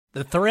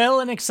The thrill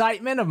and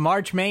excitement of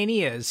March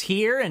Mania is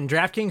here, and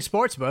DraftKings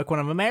Sportsbook, one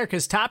of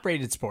America's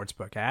top-rated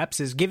sportsbook apps,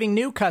 is giving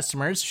new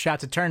customers a shot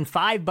to turn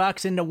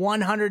 $5 into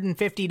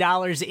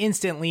 $150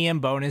 instantly in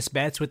bonus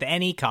bets with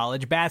any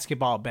college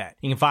basketball bet.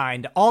 You can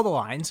find all the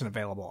lines and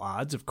available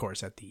odds, of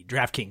course, at the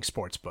DraftKings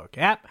Sportsbook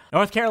app.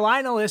 North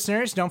Carolina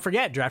listeners, don't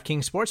forget,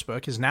 DraftKings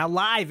Sportsbook is now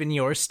live in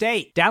your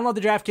state. Download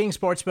the DraftKings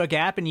Sportsbook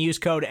app and use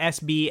code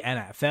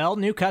SBNFL.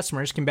 New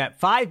customers can bet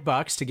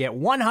 $5 to get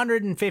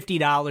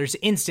 $150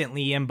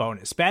 instantly in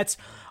bonus bets,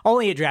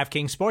 only at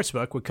DraftKings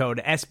Sportsbook with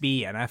code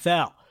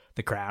SBNFL.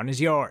 The crown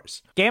is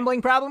yours.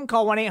 Gambling problem?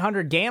 Call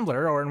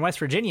 1-800-GAMBLER, or in West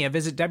Virginia,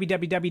 visit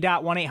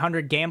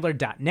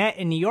www.1800gambler.net.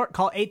 In New York,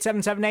 call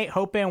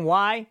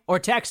 877-8-HOPE-NY or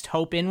text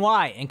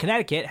HOPE-NY. In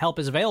Connecticut, help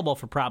is available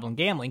for problem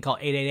gambling. Call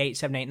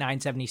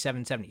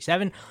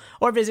 888-789-7777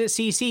 or visit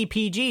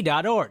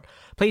ccpg.org.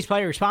 Please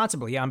play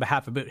responsibly on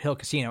behalf of Boot Hill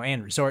Casino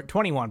and Resort.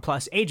 21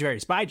 plus, age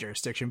varies by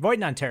jurisdiction. Void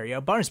in Ontario.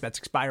 Bonus bets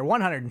expire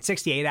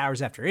 168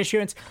 hours after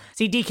issuance.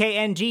 See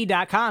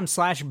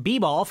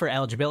dkng.com/bball for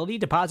eligibility,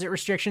 deposit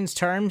restrictions,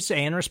 terms,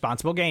 and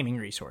responsible gaming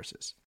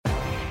resources.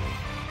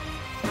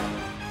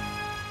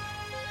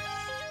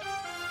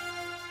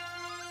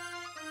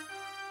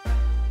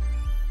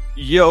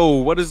 Yo,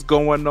 what is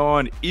going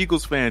on,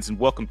 Eagles fans, and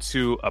welcome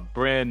to a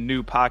brand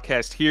new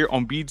podcast here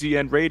on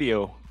BGN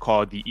Radio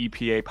called the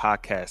EPA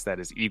Podcast. That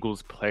is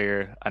Eagles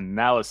Player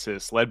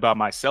Analysis, led by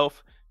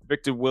myself,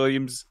 Victor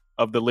Williams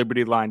of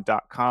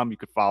thelibertyline.com. You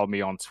can follow me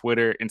on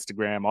Twitter,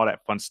 Instagram, all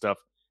that fun stuff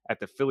at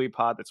the Philly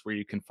Pod. That's where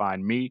you can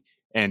find me,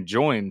 and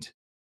joined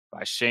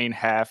by Shane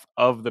Half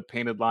of the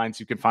Painted Lines.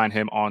 You can find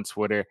him on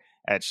Twitter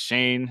at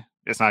Shane.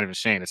 It's not even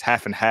Shane. It's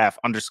half and half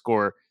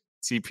 _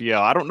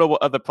 TPL. I don't know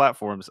what other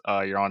platforms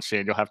you're on,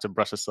 Shane. You'll have to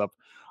brush us up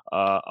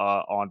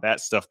on that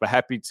stuff. But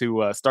happy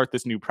to start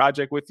this new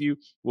project with you.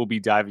 We'll be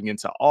diving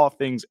into all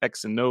things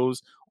X and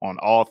O's on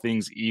all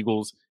things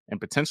Eagles, and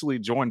potentially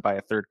joined by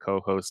a third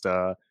co-host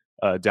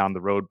down the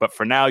road. But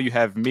for now, you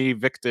have me,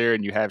 Victor,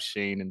 and you have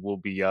Shane, and we'll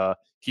be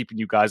keeping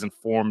you guys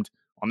informed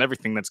on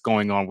everything that's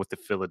going on with the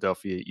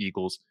Philadelphia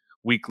Eagles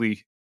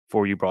weekly,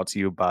 for you, brought to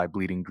you by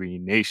Bleeding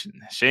Green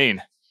Nation.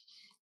 Shane,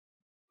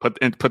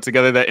 put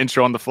together that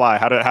intro on the fly.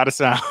 How to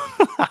sound?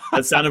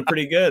 That sounded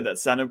pretty good.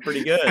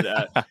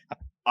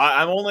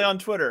 I'm only on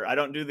Twitter. I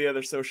don't do the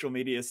other social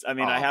medias. I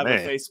mean, I have a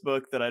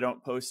Facebook that I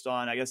don't post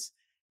on. I guess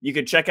you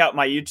could check out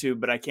my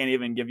YouTube, but I can't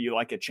even give you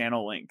like a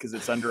channel link because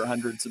it's under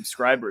 100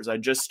 subscribers. I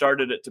just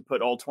started it to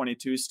put all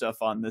 22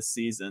 stuff on this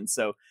season.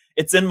 So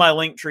it's in my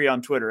link tree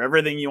on Twitter.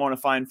 Everything you want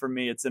to find from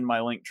me, it's in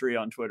my link tree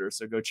on Twitter.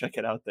 So go check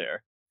it out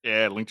there.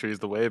 Yeah, Linktree is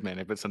the wave, man.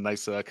 If it's a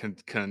nice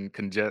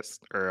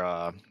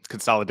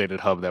consolidated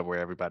hub that where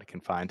everybody can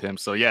find him.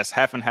 So yes,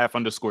 half and half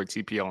 _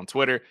 TPL on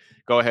Twitter.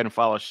 Go ahead and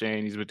follow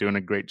Shane. He's been doing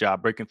a great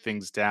job breaking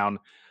things down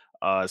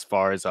as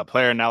far as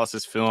player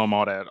analysis, film,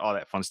 all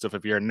that fun stuff.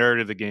 If you're a nerd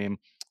of the game,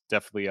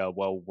 definitely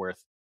well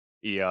worth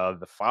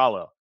the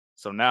follow.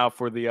 So now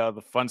for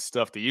the fun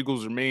stuff. The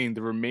Eagles remain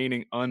the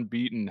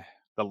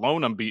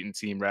lone unbeaten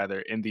team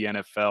rather in the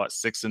NFL at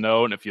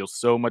 6-0, and it feels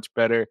so much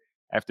better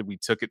after we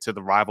took it to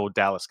the rival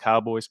Dallas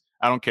Cowboys.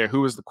 I don't care who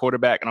was the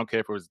quarterback. I don't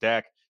care if it was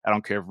Dak. I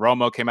don't care if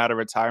Romo came out of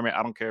retirement.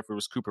 I don't care if it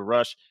was Cooper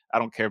Rush. I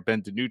don't care if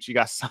Ben DiNucci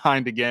got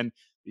signed again.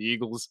 The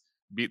Eagles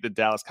beat the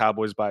Dallas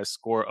Cowboys by a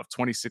score of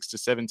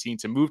 26-17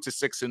 to move to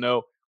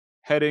 6-0,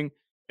 heading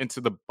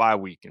into the bye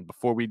week. And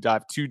before we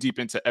dive too deep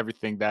into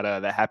everything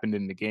that happened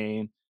in the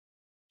game,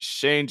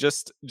 Shane,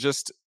 just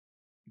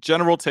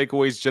general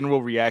takeaways,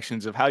 general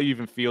reactions of how you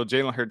even feel.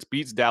 Jalen Hurts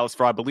beats Dallas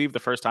for, I believe, the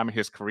first time in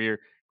his career.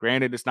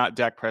 Granted, it's not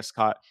Dak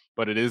Prescott,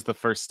 but it is the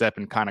first step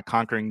in kind of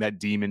conquering that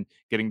demon,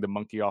 getting the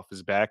monkey off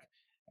his back.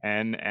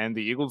 And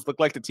the Eagles look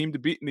like the team to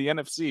beat in the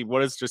NFC.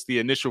 What is just the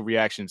initial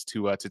reactions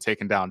to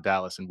taking down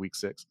Dallas in Week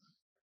 6?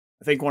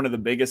 I think one of the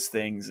biggest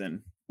things,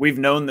 and we've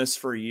known this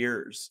for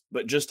years,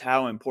 but just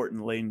how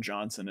important Lane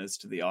Johnson is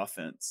to the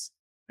offense.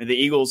 I mean,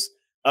 the Eagles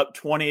up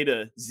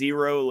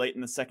 20-0 late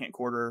in the second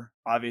quarter.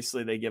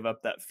 Obviously, they give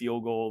up that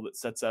field goal that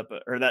sets up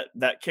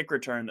that kick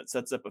return that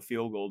sets up a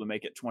field goal to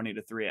make it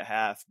 20-3 at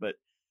half. But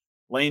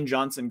Lane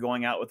Johnson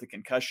going out with a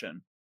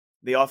concussion,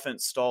 the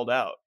offense stalled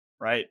out,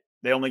 right?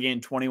 They only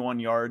gained 21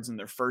 yards in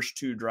their first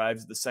two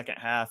drives of the second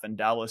half, and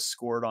Dallas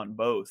scored on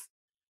both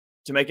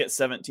to make it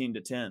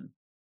 17-10.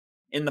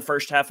 In the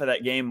first half of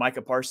that game,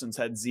 Micah Parsons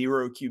had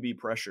 0 QB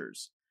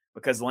pressures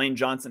because Lane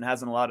Johnson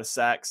hasn't allowed a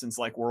sack since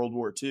like World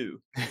War II.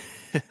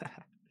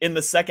 In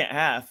the second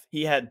half,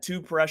 he had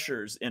 2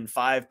 pressures in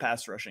 5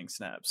 pass rushing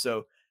snaps.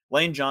 So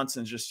Lane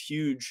Johnson's just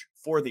huge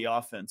for the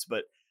offense,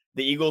 but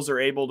the Eagles are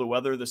able to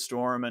weather the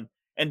storm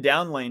and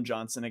down Lane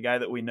Johnson, a guy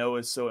that we know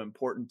is so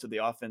important to the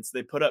offense.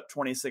 They put up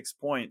 26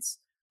 points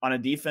on a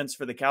defense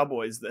for the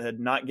Cowboys that had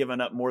not given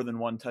up more than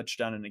 1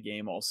 touchdown in a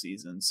game all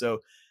season. So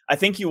I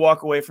think you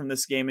walk away from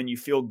this game and you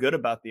feel good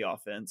about the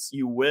offense.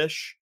 You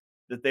wish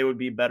that they would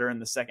be better in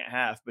the second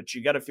half, but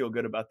you got to feel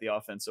good about the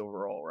offense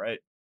overall, right?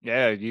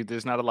 Yeah,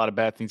 there's not a lot of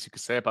bad things you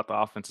could say about the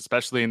offense,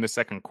 especially in the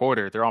second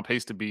quarter. They're on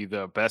pace to be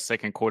the best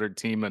second quarter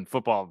team in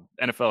football,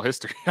 NFL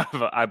history,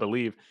 I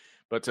believe.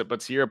 But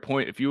to your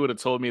point, if you would have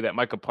told me that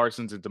Micah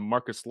Parsons and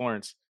DeMarcus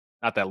Lawrence,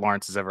 not that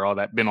Lawrence has ever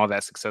been all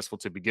that successful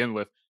to begin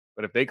with,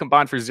 but if they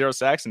combined for 0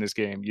 sacks in this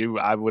game,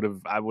 I would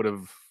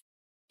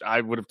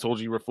have told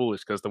you were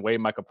foolish, because the way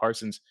Micah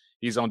Parsons,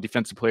 he's on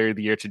Defensive Player of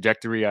the Year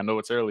trajectory. I know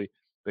it's early,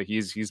 but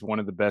he's one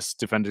of the best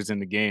defenders in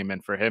the game,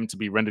 and for him to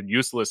be rendered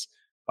useless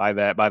by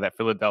that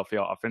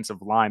Philadelphia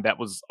offensive line that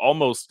was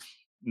almost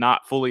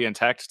not fully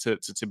intact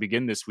to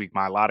begin this week.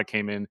 Mailata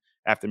came in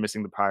after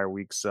missing the prior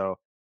week, so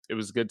it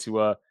was good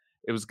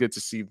to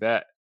see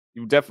that.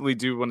 You definitely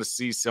do want to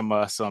see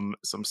some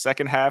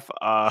second half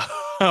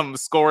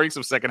scoring,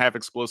 some second half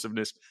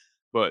explosiveness,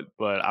 but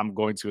I'm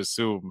going to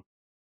assume,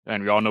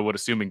 and we all know what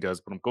assuming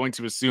does, but I'm going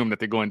to assume that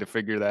they're going to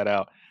figure that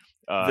out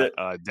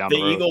down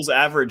the road. Eagles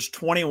averaged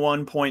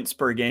 21 points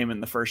per game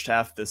in the first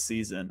half this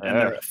season, and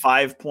they're at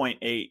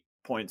 5.8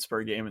 points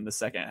per game in the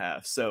second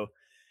half. So,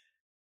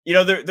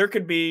 there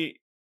could be,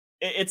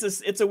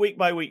 it's a week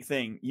by week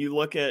thing. You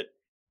look at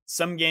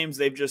some games,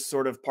 they've just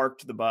sort of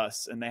parked the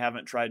bus and they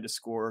haven't tried to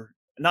score.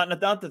 Not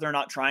that they're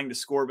not trying to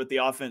score, but the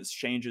offense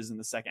changes in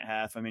the second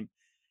half. I mean,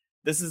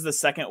 this is the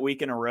second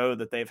week in a row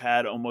that they've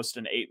had almost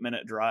an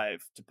 8-minute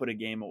drive to put a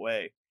game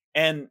away.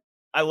 And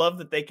I love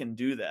that they can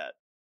do that.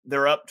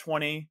 They're up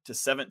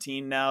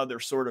 20-17 now. They're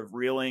sort of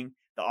reeling.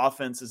 The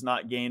offense has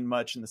not gained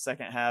much in the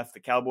second half. The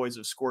Cowboys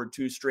have scored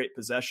 2 straight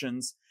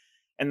possessions,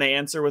 and they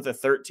answer with a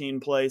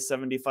 13-play,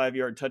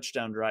 75-yard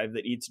touchdown drive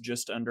that eats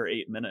just under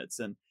 8 minutes.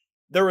 And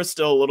there was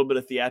still a little bit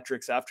of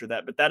theatrics after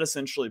that, but that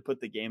essentially put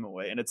the game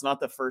away. And it's not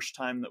the first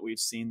time that we've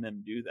seen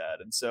them do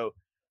that. And so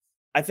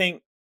I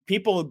think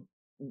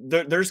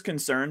there's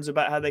concerns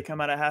about how they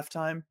come out of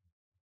halftime.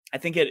 I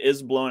think it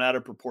is blown out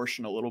of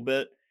proportion a little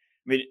bit.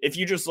 I mean, if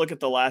you just look at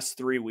the last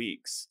 3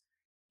 weeks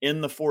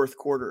in the fourth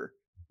quarter,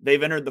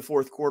 they've entered the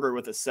fourth quarter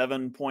with a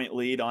 7-point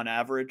lead on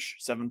average,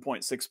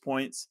 7.6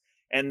 points,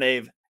 and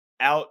they've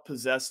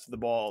outpossessed the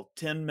ball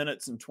 10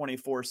 minutes and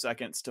 24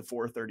 seconds to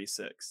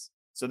 4:36.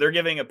 So they're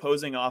giving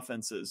opposing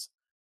offenses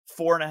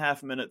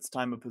 4.5 minutes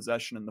time of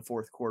possession in the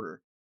fourth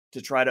quarter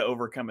to try to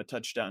overcome a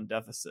touchdown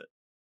deficit.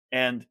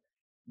 And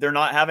they're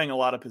not having a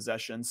lot of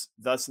possessions,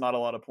 thus not a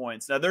lot of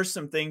points. Now, there's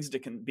some things to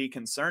be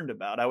concerned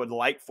about. I would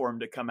like for them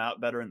to come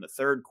out better in the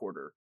third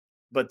quarter.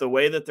 But the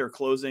way that they're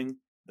closing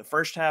the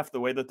first half, the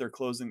way that they're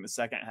closing the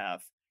second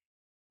half,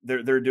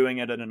 they're doing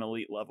it at an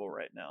elite level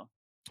right now.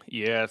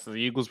 Yeah, so the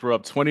Eagles were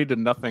up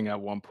 20-0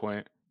 at one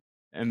point,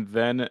 and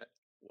then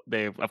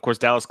of course,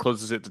 Dallas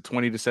closes it to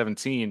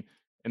 20-17,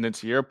 and then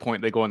to your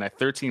point, they go on that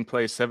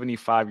 13-play,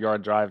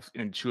 75-yard drive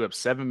and chew up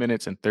 7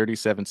 minutes and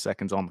 37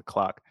 seconds on the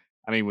clock.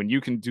 I mean, when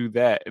you can do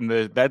that, and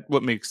that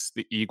what makes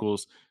the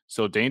Eagles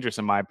so dangerous,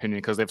 in my opinion,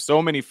 because they have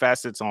so many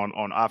facets on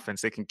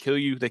offense. They can kill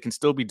you. They can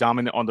still be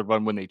dominant on the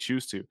run when they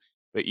choose to.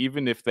 But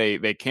even if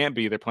they can't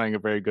be, they're playing a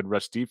very good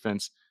rush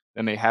defense.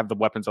 Then they have the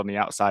weapons on the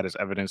outside, as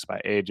evidenced by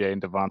AJ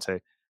and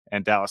Devontae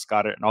and Dallas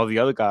Goedert and all the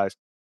other guys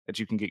that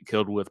you can get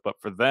killed with. But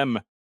for them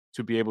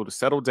to be able to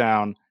settle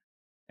down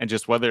and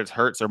just, whether it's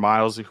Hurts or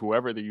Miles or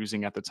whoever they're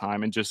using at the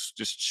time, and just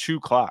chew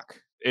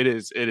clock,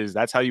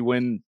 that's how you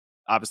win,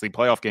 obviously,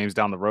 playoff games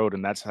down the road.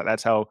 And that's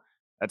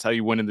how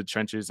you win in the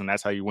trenches, and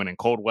that's how you win in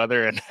cold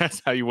weather, and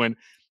that's how you win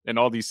in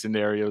all these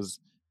scenarios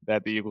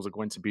that the Eagles are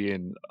going to be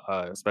in,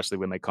 especially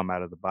when they come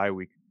out of the bye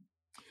week.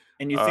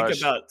 And you think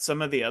about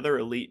some of the other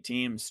elite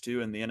teams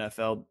too in the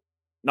NFL.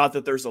 Not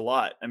that there's a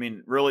lot. I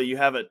mean, really, you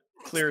have a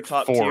clear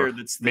top tier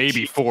that's the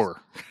maybe Chiefs.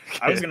 4.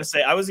 I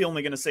was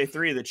only going to say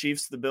 3: the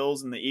Chiefs, the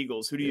Bills, and the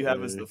Eagles. Who do you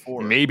have as the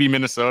 4? Maybe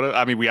Minnesota.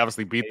 I mean, we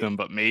obviously beat them,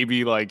 but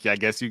maybe, I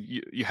guess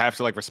you have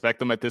to respect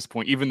them at this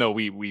point, even though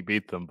we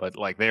beat them. But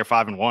they're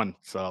 5-1,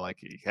 so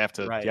you have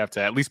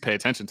to at least pay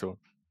attention to them.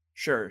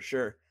 Sure.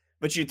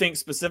 But you think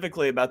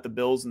specifically about the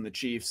Bills and the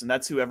Chiefs, and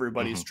that's who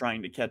everybody's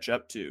trying to catch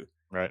up to.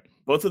 Right.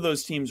 Both of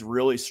those teams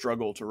really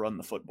struggle to run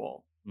the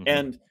football.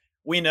 And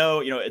we know,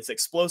 it's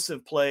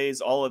explosive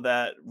plays, all of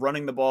that.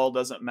 Running the ball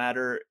doesn't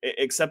matter,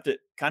 except it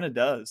kind of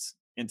does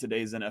in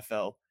today's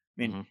NFL.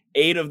 I mean,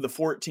 8 of the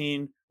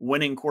 14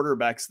 winning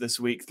quarterbacks this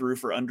week threw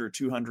for under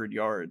 200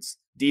 yards.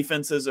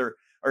 Defenses are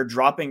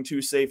dropping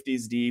 2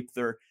 safeties deep.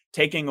 They're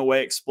taking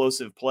away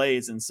explosive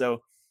plays. And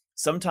so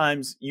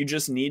sometimes you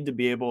just need to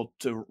be able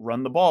to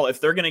run the ball. If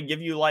they're going to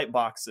give you light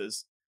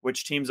boxes,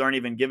 which teams aren't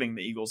even giving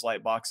the Eagles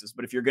light boxes,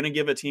 but if you're going to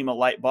give a team a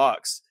light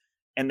box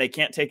and they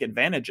can't take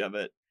advantage of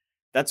it,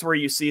 that's where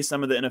you see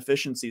some of the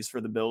inefficiencies for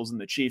the Bills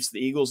and the Chiefs. The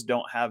Eagles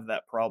don't have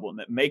that problem.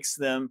 It makes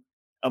them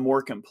a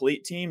more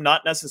complete team,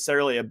 not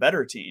necessarily a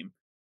better team,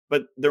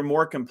 but they're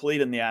more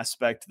complete in the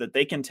aspect that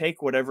they can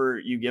take whatever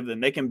you give them.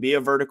 They can be a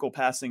vertical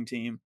passing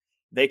team.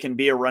 They can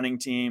be a running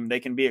team.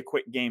 They can be a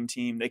quick game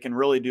team. They can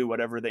really do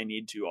whatever they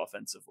need to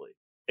offensively,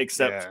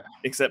 except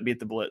beat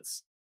the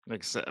blitz.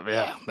 That's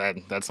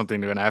something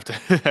they're gonna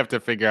have to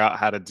figure out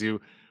how to do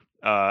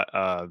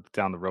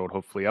down the road.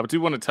 Hopefully, I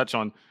do want to touch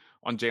on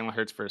Jalen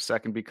Hurts for a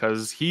second,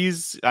 because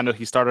I know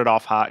he started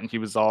off hot and he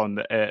was all in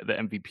the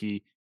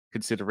MVP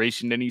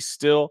consideration, and he's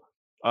still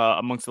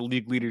amongst the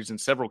league leaders in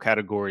several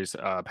categories: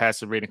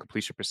 passer rating,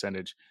 completion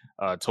percentage,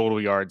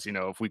 total yards. You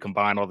know, if we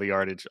combine all the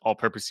yardage,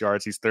 all-purpose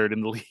yards, he's third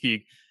in the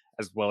league,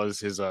 as well as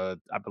his, I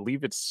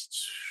believe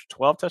it's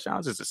 12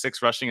 touchdowns. Is it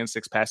 6 rushing and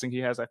 6 passing he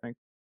has? I think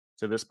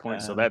to this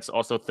point, so that's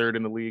also third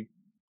in the league.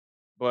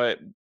 But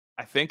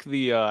I think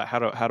the how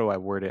do I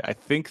word it? I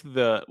think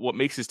the what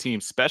makes his team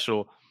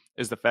special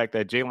is the fact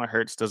that Jalen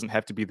Hurts doesn't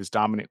have to be this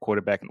dominant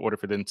quarterback in order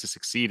for them to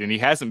succeed, and he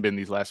hasn't been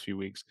these last few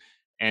weeks.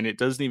 And it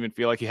doesn't even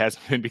feel like he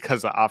hasn't been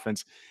because the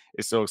offense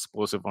is so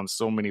explosive on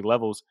so many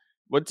levels.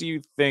 What do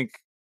you think?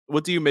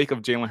 What do you make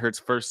of Jalen Hurts'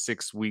 first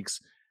 6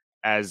 weeks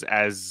as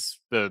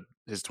the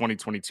his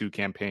 2022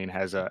 campaign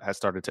has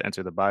started to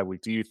enter the bye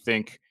week? Do you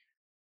think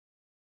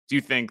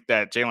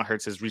that Jalen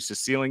Hurts has reached the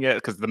ceiling yet?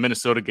 Because the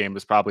Minnesota game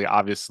is probably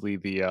obviously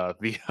the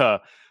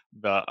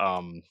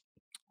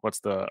what's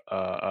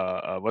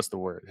the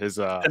word? His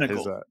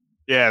Pinnacle.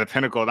 yeah, the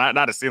pinnacle,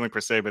 not a ceiling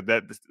per se, but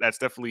that's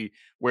definitely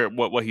where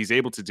what he's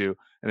able to do.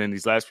 And then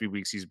these last few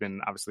weeks, he's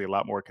been obviously a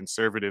lot more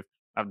conservative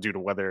due to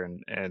weather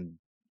and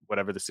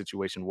whatever the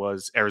situation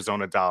was.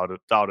 Arizona dialed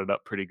it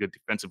up pretty good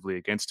defensively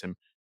against him.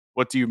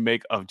 What do you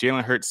make of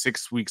Jalen Hurts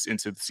 6 weeks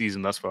into the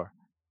season thus far?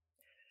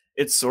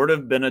 It's sort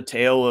of been a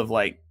tale of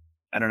like,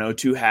 I don't know,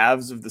 two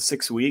halves of the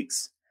 6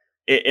 weeks.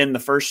 In the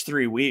first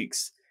 3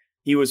 weeks,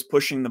 he was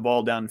pushing the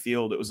ball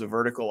downfield. It was a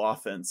vertical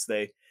offense.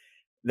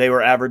 They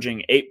were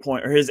averaging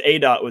his A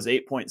dot was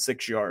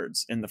 8.6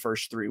 yards in the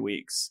first 3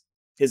 weeks.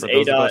 His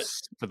A dot,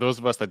 For those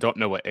of us that don't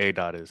know what A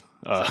dot is,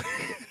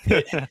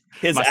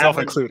 his myself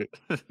average, included.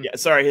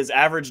 his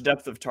average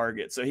depth of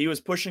target. So he was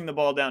pushing the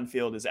ball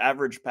downfield. His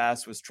average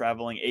pass was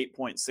traveling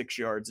 8.6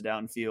 yards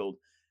downfield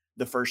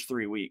the first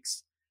 3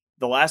 weeks.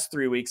 The last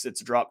 3 weeks,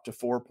 it's dropped to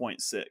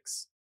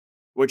 4.6,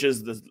 which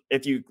is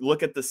if you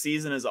look at the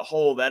season as a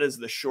whole, that is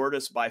the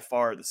shortest by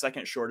far. The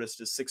second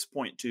shortest is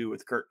 6.2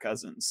 with Kirk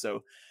Cousins.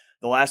 So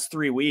the last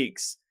 3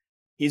 weeks,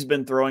 he's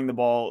been throwing the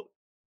ball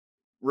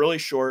really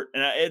short.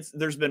 And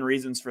there's been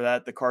reasons for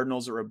that. The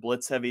Cardinals are a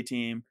blitz heavy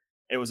team.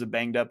 It was a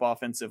banged up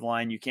offensive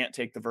line. You can't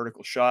take the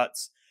vertical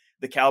shots.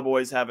 The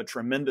Cowboys have a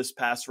tremendous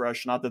pass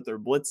rush. Not that they're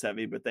blitz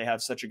heavy, but they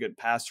have such a good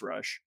pass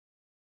rush.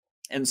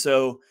 And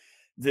so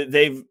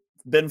they've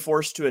been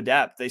forced to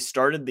adapt. They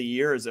started the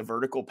year as a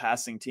vertical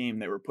passing team.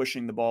 They were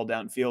pushing the ball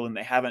downfield, and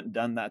they haven't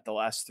done that the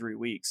last 3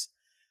 weeks.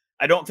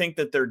 I don't think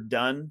that they're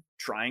done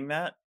trying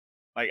that.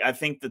 Like, I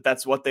think that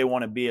that's what they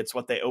want to be. It's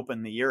what they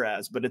open the year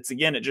as, but it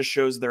just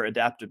shows their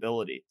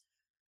adaptability.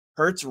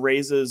 Hurts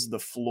raises the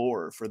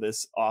floor for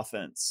this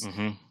offense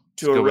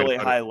to a really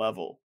high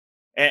level.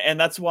 And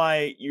that's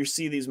why you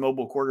see these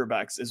mobile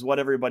quarterbacks is what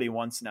everybody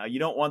wants now. You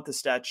don't want the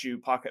statue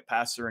pocket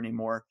passer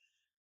anymore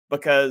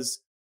because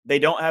they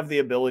don't have the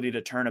ability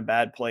to turn a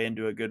bad play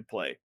into a good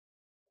play.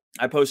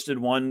 I posted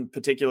one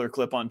particular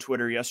clip on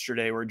Twitter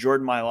yesterday where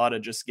Jordan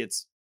Mailata just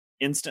gets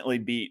instantly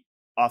beat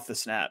off the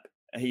snap.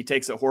 He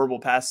takes a horrible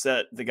pass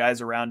set, the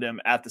guys around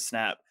him at the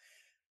snap.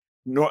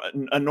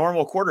 A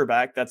normal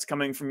quarterback that's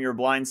coming from your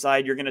blind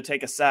side, you're going to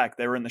take a sack.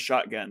 They were in the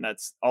shotgun.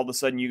 That's all of a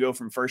sudden you go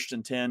from 1st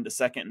and 10 to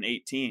 2nd and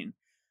 18.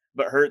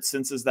 But Hurts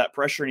senses that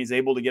pressure and he's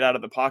able to get out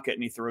of the pocket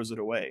and he throws it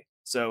away.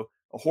 So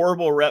a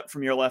horrible rep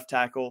from your left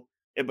tackle,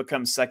 it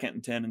becomes 2nd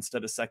and 10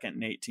 instead of 2nd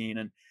and 18.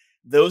 And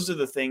those are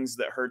the things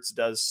that Hurts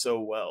does so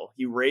well.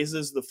 He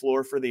raises the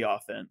floor for the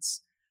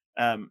offense.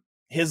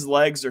 His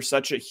legs are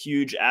such a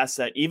huge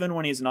asset, even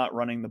when he's not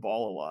running the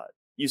ball a lot.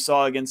 You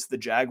saw against the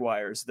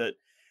Jaguars that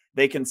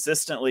they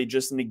consistently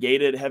just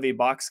negated heavy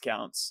box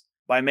counts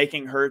by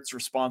making Hurts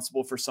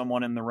responsible for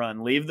someone in the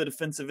run. Leave the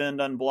defensive end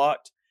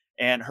unblocked,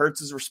 and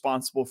Hurts is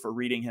responsible for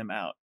reading him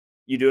out.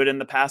 You do it in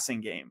the passing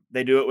game.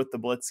 They do it with the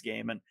blitz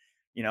game. And,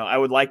 I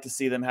would like to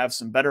see them have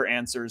some better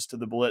answers to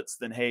the blitz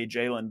than, hey,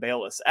 Jalen,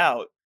 bail us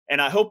out.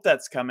 And I hope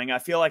that's coming. I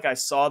feel like I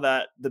saw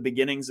the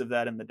beginnings of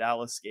that in the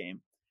Dallas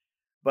game.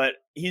 But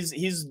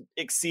he's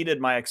exceeded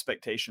my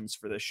expectations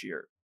for this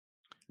year.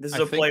 This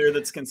is a player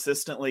that's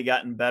consistently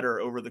gotten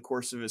better over the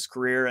course of his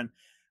career. And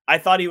I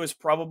thought he was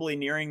probably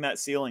nearing that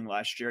ceiling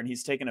last year, and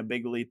he's taken a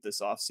big leap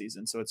this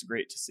offseason. So it's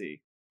great to see.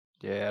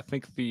 Yeah,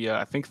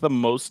 I think the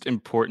most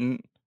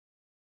important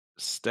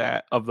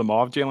stat of them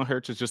all of Jalen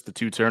Hurts is just the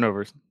 2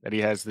 turnovers that he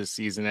has this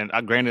season.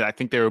 And granted, I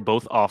think they were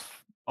both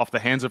off the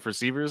hands of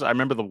receivers. I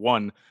remember the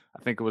one,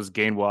 I think it was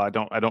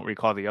Gainwell. I don't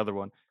recall the other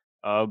one.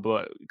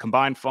 But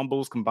combined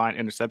fumbles, combined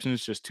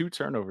interceptions, just 2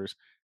 turnovers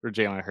for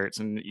Jalen Hurts,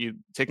 and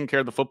taking care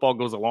of the football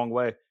goes a long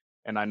way.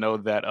 And I know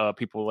that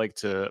people like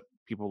to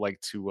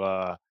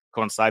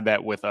coincide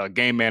that with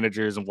game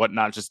managers and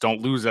whatnot. Just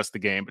don't lose us the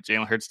game. But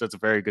Jalen Hurts does a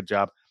very good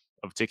job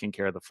of taking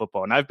care of the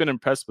football, and I've been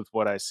impressed with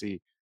what I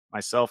see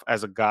myself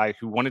as a guy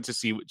who wanted to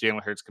see what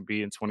Jalen Hurts could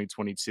be in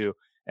 2022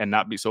 and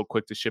not be so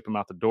quick to ship him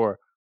out the door.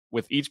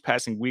 With each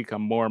passing week,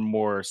 I'm more and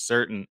more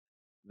certain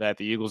that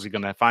the Eagles are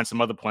going to find some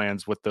other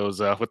plans with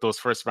those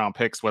first round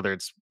picks, whether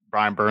it's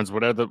Brian Burns,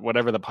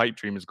 whatever the pipe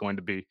dream is going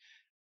to be.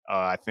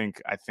 I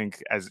think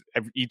as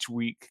each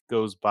week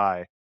goes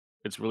by,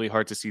 it's really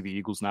hard to see the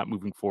Eagles not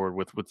moving forward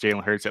with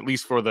Jalen Hurts, at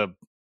least for the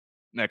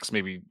next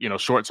maybe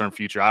short term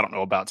future. I don't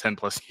know, about 10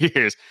 plus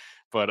years.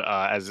 But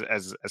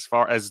as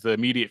far as the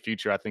immediate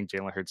future, I think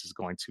Jalen Hurts is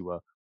going to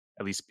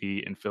at least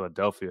be in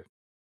Philadelphia.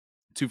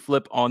 To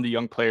flip on the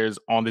young players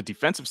on the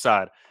defensive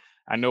side,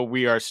 I know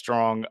we are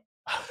strong,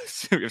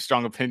 we have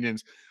strong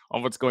opinions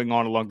on what's going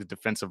on along the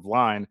defensive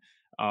line.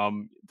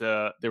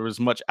 There was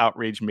much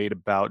outrage made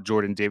about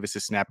Jordan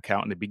Davis's snap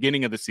count in the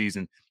beginning of the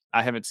season.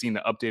 I haven't seen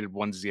the updated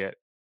ones yet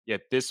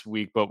this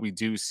week, but we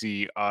do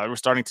see we're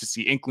starting to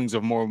see inklings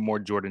of more and more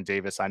Jordan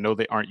Davis. I know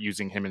they aren't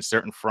using him in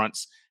certain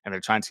fronts, and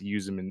they're trying to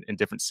use him in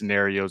different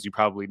scenarios. You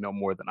probably know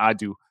more than I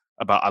do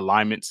about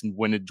alignments and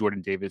when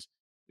Jordan Davis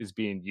is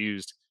being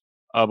used.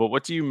 But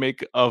what do you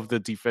make of the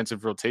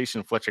defensive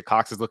rotation? Fletcher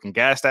Cox is looking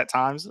gassed at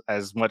times,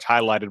 as much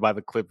highlighted by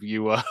the clip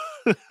you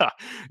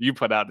you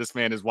put out. This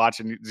man is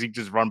watching Zeke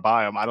just run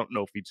by him. I don't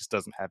know if he just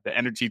doesn't have the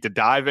energy to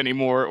dive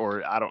anymore,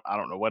 or I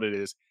don't know what it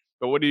is.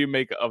 But what do you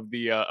make of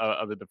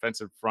the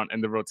defensive front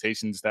and the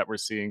rotations that we're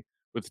seeing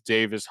with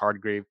Davis,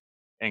 Hargrave,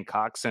 and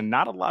Cox, and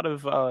not a lot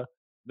of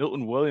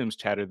Milton Williams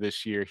chatter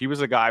this year? He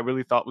was a guy I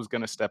really thought was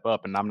going to step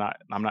up, and I'm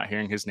not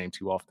hearing his name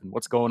too often.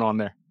 What's going on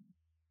there?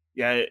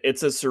 Yeah,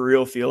 it's a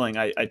surreal feeling.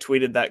 I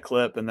tweeted that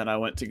clip and then I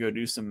went to go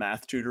do some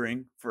math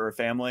tutoring for a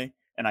family.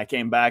 And I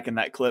came back and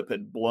that clip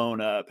had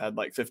blown up, had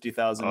like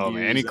 50,000 Oh views.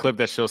 man, any clip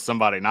that shows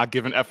somebody not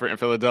giving effort in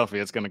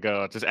Philadelphia, it's gonna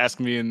go. Just ask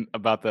me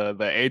about the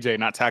AJ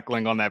not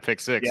tackling on that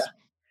pick six. Yeah.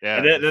 Yeah.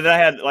 And then I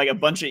had like a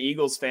bunch of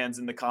Eagles fans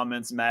in the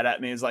comments mad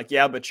at me. It's like,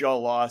 yeah, but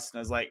y'all lost. And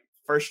I was like,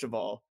 first of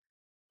all,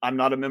 I'm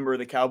not a member of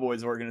the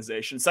Cowboys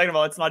organization. Second of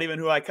all, it's not even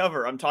who I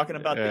cover. I'm talking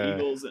about the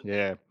Eagles.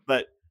 Yeah.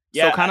 But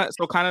yeah.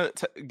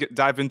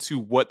 Dive into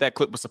what that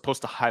clip was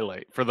supposed to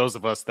highlight for those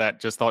of us that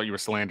just thought you were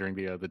slandering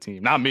the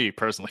team. Not me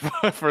personally,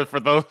 for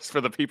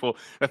the people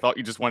that thought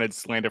you just wanted to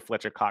slander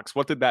Fletcher Cox.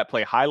 What did that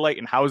play highlight,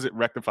 and how is it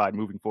rectified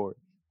moving forward?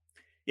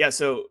 Yeah,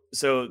 so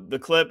the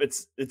clip,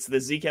 it's the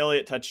Zeke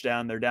Elliott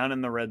touchdown. They're down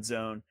in the red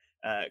zone.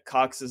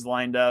 Cox is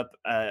lined up.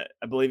 I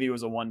believe he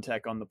was a one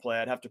tech on the play.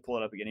 I'd have to pull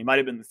it up again. He might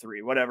have been the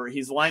three, whatever.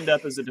 He's lined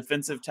up as a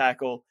defensive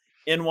tackle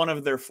in one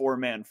of their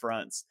 4-man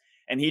fronts,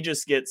 and he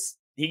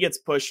gets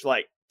pushed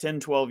like 10,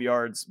 12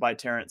 yards by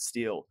Terrence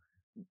Steele,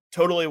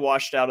 totally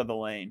washed out of the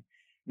lane.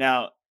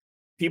 Now,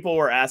 people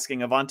were asking,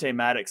 Avonte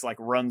Maddox like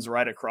runs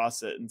right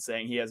across it and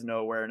saying he has no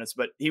awareness,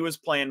 but he was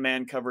playing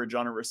man coverage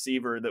on a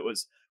receiver that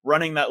was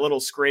running that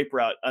little scrape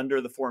route under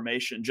the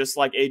formation, just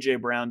like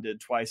AJ Brown did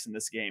twice in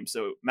this game.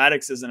 So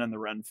Maddox isn't in the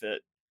run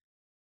fit.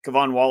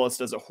 Kevon Wallace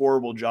does a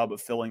horrible job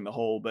of filling the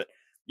hole, but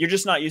you're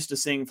just not used to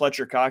seeing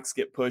Fletcher Cox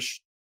get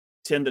pushed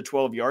 10 to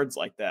 12 yards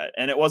like that.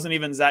 And it wasn't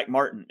even Zach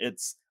Martin.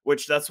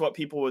 Which that's what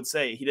people would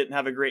say. He didn't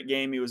have a great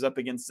game. He was up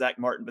against Zach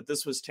Martin, but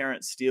this was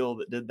Terrence Steele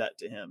that did that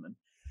to him. And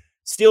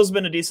Steele's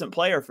been a decent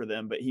player for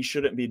them, but he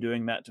shouldn't be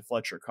doing that to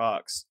Fletcher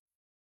Cox.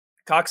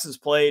 Cox has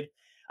played,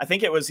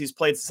 he's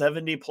played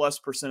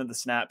 70+% of the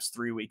snaps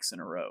 3 weeks in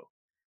a row.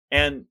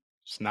 And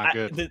it's not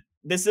good.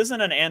 This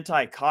isn't an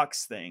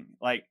anti-Cox thing.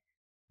 Like,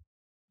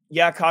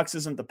 yeah, Cox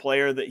isn't the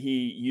player that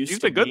he used to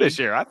be. He's been good this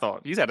year, I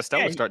thought. He's had a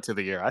stellar start to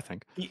the year, I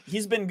think.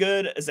 He's been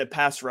good as a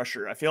pass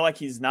rusher. I feel like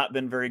he's not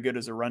been very good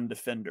as a run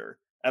defender.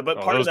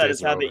 But part of that is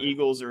how the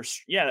Eagles are,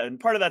 and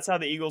part of that's how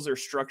the Eagles are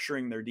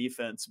structuring their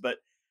defense. But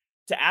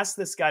to ask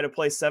this guy to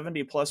play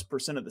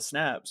 70+% of the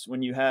snaps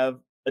when you have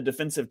a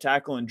defensive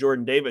tackle in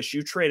Jordan Davis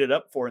you traded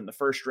up for in the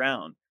first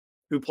round,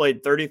 who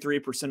played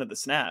 33% of the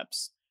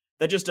snaps,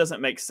 that just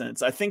doesn't make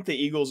sense. I think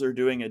the Eagles are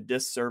doing a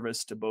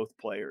disservice to both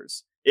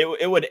players.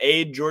 It would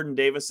aid Jordan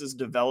Davis's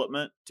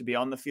development to be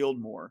on the field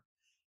more.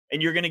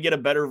 And you're going to get a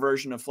better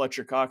version of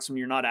Fletcher Cox when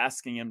you're not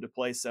asking him to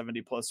play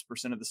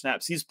 70+% of the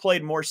snaps. He's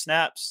played more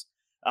snaps,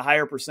 a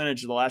higher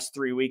percentage of the last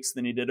 3 weeks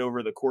than he did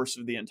over the course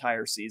of the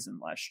entire season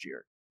last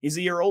year. He's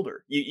a year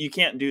older. You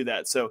can't do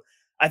that. So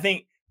I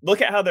think,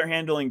 look at how they're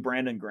handling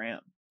Brandon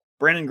Graham.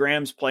 Brandon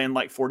Graham's playing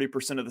like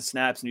 40% of the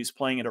snaps, and he's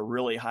playing at a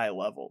really high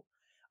level.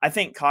 I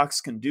think Cox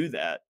can do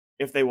that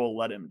if they will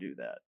let him do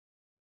that.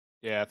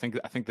 Yeah, I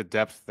think the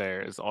depth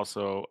there is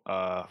also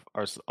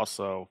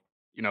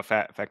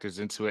factors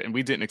into it. And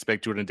we didn't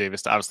expect Jordan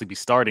Davis to obviously be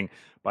starting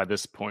by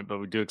this point, but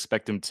we do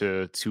expect him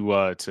to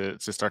start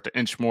to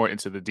inch more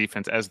into the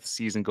defense as the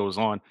season goes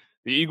on.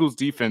 The Eagles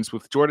defense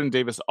with Jordan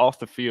Davis off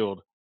the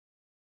field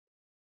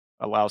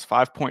allows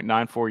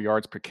 5.94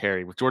 yards per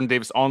carry. With Jordan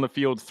Davis on the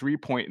field,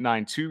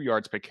 3.92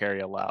 yards per carry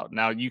allowed.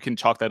 Now you can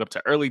chalk that up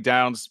to early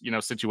downs,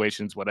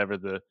 situations, whatever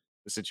the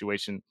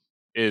situation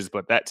is,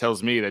 but that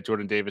tells me that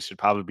Jordan Davis should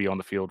probably be on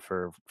the field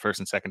for first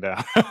and second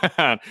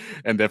down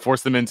and then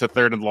force them into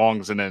third and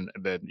longs and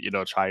then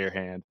try your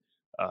hand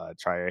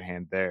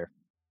there.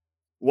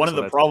 One of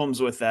the problems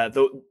with that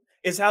though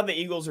is how the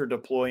Eagles are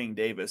deploying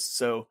Davis.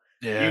 So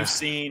you've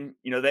seen,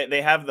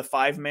 they have the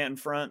 5-man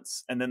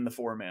fronts and then the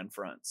 4-man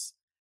fronts.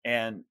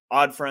 And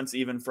odd fronts,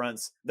 even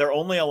fronts. They're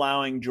only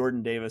allowing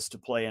Jordan Davis to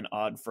play in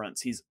odd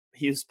fronts.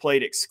 He's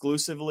played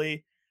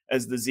exclusively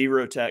as the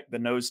zero tech, the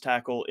nose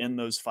tackle in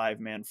those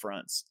 5-man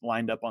fronts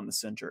lined up on the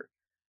center.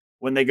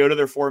 When they go to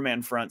their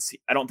 4-man fronts,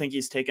 I don't think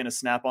he's taken a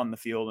snap on the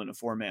field in a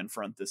 4-man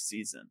front this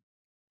season.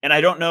 And I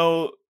don't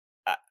know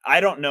I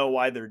don't know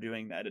why they're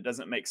doing that. It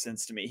doesn't make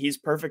sense to me. He's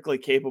perfectly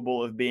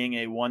capable of being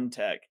a one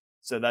tech.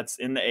 So that's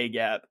in the A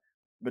gap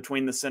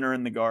between the center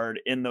and the guard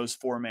in those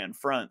 4-man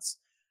fronts.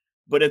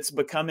 But it's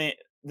becoming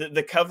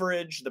the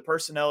coverage, the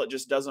personnel, it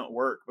just doesn't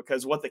work,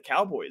 because what the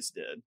Cowboys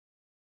did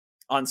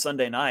on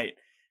Sunday night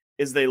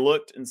is they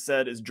looked and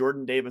said, is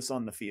Jordan Davis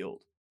on the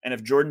field? And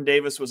if Jordan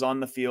Davis was on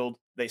the field,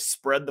 they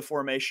spread the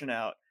formation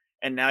out.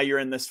 And now you're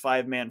in this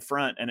 5-man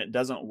front and it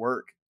doesn't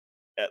work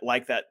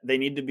like that. They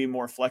need to be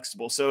more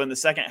flexible. So in the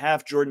second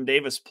half, Jordan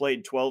Davis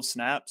played 12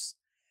 snaps.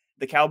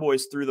 The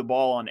Cowboys threw the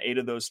ball on 8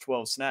 of those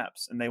 12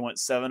 snaps, and they went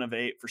 7 of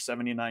 8 for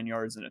 79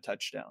 yards and a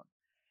touchdown.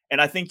 And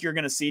I think you're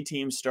going to see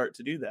teams start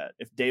to do that.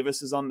 If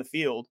Davis is on the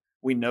field,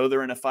 we know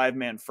they're in a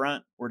 5-man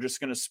front. We're just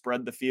going to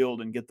spread the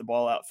field and get the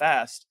ball out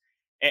fast.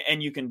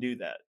 And you can do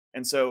that.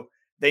 And so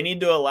they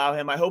need to allow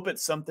him. I hope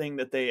it's something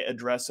that they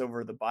address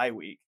over the bye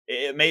week.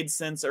 It made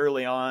sense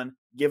early on,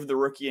 give the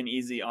rookie an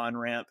easy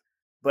on-ramp,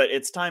 but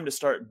it's time to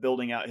start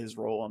building out his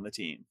role on the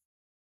team.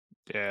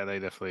 Yeah, they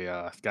definitely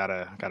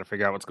gotta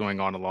figure out what's going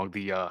on along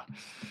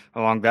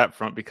that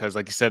front, because,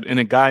 like you said, in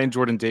a guy in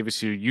Jordan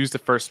Davis, you used the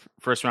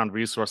first round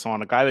resource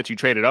on a guy that you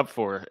traded up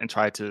for and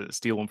tried to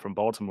steal him from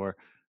Baltimore.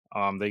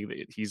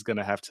 He's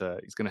gonna have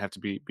to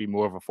be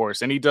more of a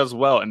force, and he does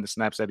well in the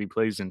snaps that he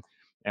plays in.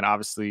 And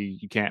obviously,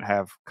 you can't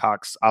have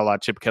Cox a la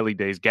Chip Kelly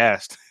days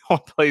gassed on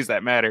plays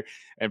that matter,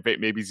 and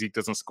maybe Zeke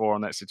doesn't score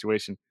on that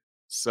situation.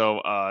 So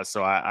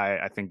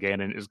I think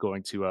Gannon is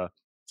going to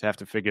have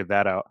to figure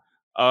that out.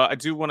 I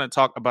do want to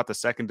talk about the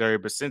secondary,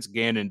 but since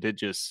Gannon did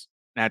just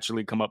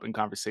naturally come up in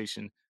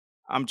conversation,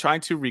 I'm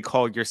trying to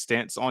recall your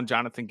stance on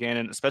Jonathan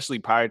Gannon, especially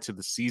prior to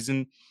the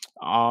season.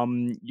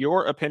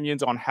 Your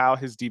opinions on how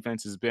his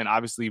defense has been.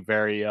 Obviously,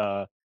 very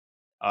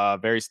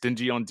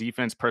stingy on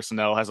defense.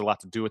 Personnel has a lot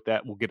to do with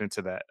that. We'll get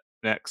into that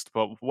next.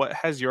 But what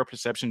has your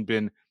perception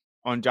been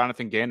on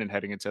Jonathan Gannon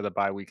heading into the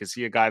bye week? Is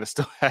he a guy that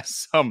still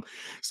has some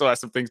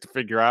things to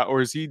figure out,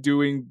 or is he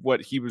doing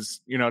what he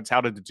was,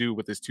 touted to do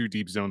with his 2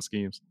 deep zone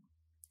schemes?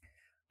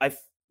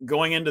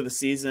 Going into the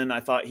season, I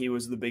thought he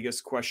was the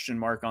biggest question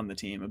mark on the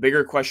team, a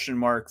bigger question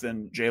mark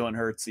than Jalen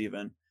Hurts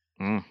even.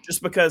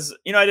 Just because,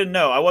 I didn't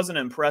know. I wasn't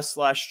impressed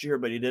last year,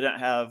 but he didn't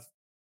have,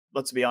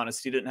 let's be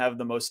honest, he didn't have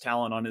the most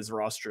talent on his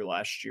roster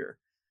last year.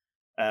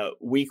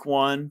 Week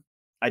 1,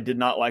 I did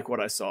not like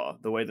what I saw,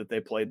 the way that they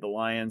played the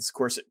Lions. Of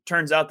course, it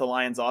turns out the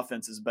Lions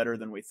offense is better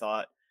than we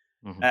thought.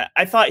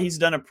 I thought he's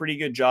done a pretty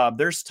good job.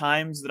 There's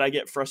times that I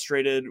get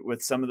frustrated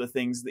with some of the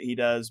things that he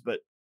does, but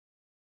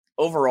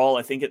overall,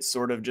 I think it's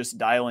sort of just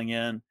dialing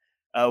in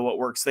what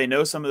works. They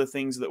know some of the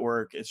things that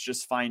work. It's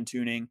just fine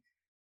tuning.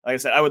 Like I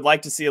said, I would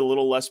like to see a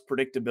little less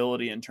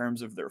predictability in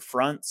terms of their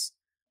fronts.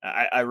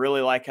 I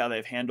really like how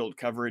they've handled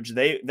coverage.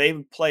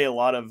 They play a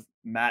lot of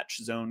match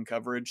zone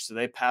coverage, so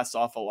they pass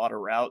off a lot of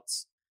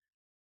routes.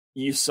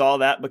 You saw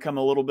that become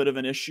a little bit of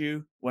an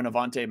issue when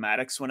Avonte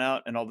Maddox went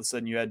out, and all of a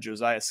sudden you had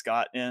Josiah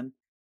Scott in.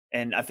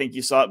 And I think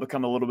you saw it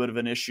become a little bit of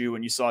an issue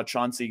when you saw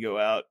Chauncey go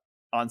out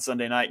on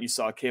Sunday night and you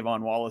saw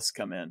Kayvon Wallace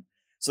come in.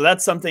 So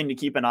that's something to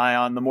keep an eye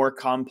on. The more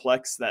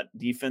complex that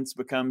defense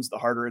becomes, the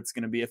harder it's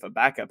going to be if a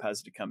backup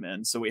has to come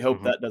in. So we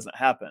hope that doesn't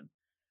happen.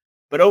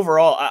 But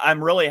overall,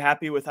 I'm really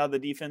happy with how the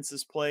defense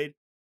is played.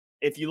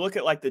 If you look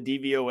at like the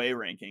DVOA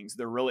rankings,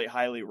 they're really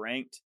highly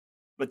ranked,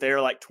 but they are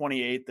like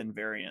 28th in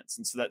variance.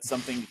 And so that's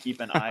something to keep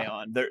an eye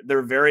on.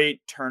 They're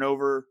very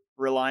turnover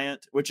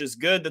reliant, which is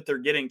good that they're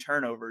getting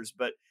turnovers,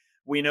 but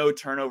we know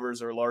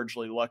turnovers are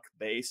largely luck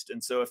based.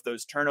 And so if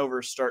those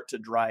turnovers start to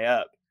dry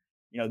up,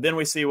 then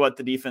we see what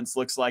the defense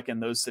looks like in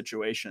those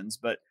situations.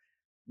 But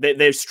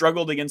they've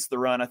struggled against the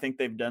run. I think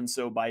they've done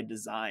so by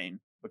design,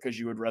 because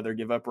you would rather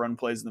give up run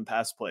plays than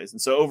pass plays.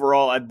 And so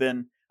overall, I've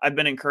been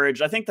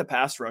encouraged. I think the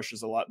pass rush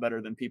is a lot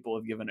better than people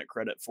have given it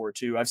credit for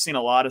too. I've seen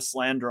a lot of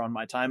slander on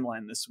my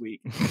timeline this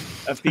week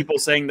of people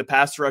saying the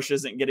pass rush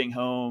isn't getting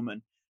home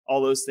and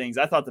all those things.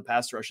 I thought the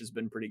pass rush has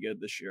been pretty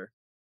good this year.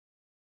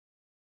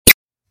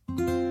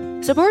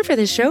 Support for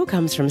this show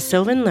comes from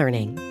Sylvan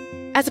Learning.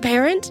 As a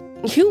parent,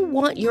 you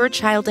want your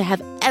child to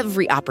have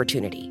every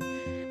opportunity,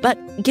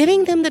 but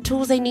giving them the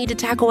tools they need to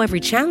tackle every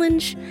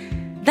challenge,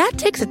 that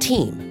takes a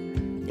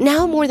team.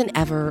 Now more than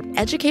ever,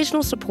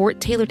 educational support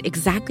tailored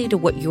exactly to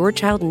what your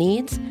child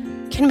needs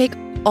can make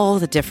all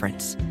the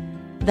difference.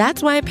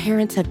 That's why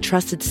parents have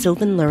trusted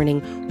Sylvan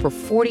Learning for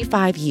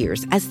 45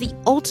 years as the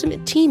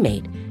ultimate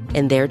teammate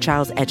in their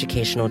child's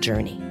educational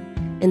journey,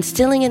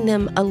 instilling in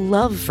them a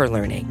love for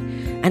learning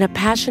and a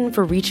passion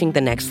for reaching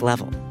the next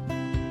level.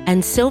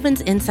 And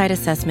Sylvan's Insight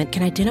Assessment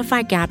can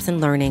identify gaps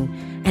in learning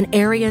and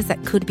areas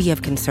that could be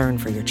of concern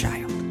for your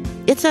child.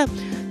 It's a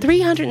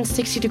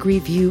 360-degree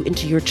view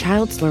into your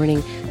child's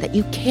learning that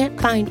you can't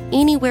find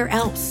anywhere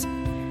else,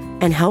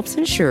 and helps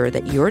ensure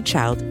that your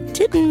child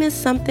didn't miss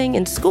something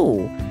in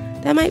school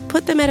that might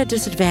put them at a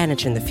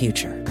disadvantage in the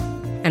future.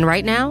 And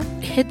right now,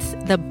 it's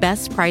the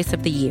best price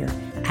of the year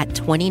at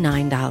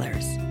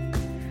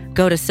 $29.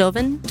 Go to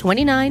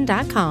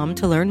sylvan29.com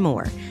to learn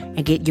more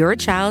and get your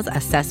child's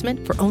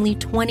assessment for only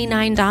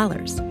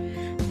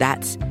 $29.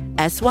 That's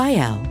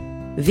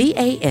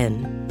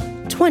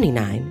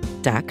SYLVAN29.com.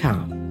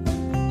 TrueCar.com.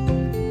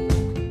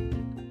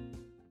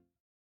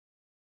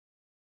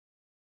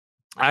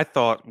 I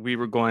thought we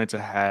were going to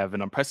have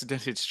an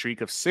unprecedented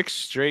streak of 6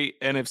 straight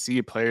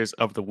NFC Players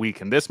of the Week,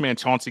 and this man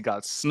Chauncey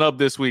got snubbed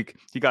this week.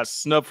 He got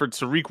snubbed for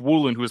Tariq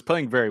Woolen, who was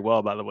playing very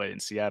well, by the way, in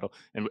Seattle,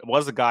 and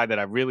was a guy that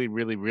I really,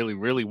 really, really,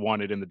 really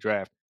wanted in the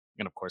draft.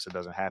 And of course, it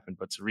doesn't happen.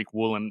 But Tariq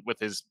Woolen, with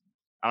his,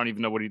 I don't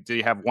even know what he did.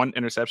 He have one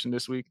interception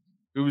this week?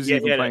 Who was he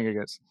even playing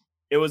against?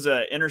 It was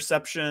an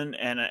interception,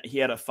 and he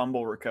had a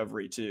fumble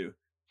recovery too.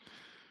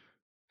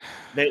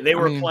 They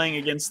were playing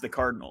against the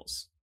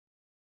Cardinals.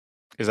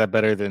 Is that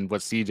better than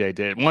what CJ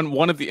did?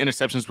 One of the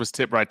interceptions was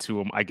tipped right to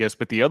him, I guess,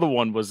 but the other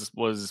one was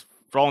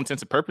for all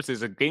intents and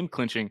purposes a game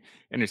clinching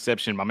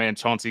interception. My man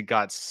Chauncey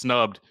got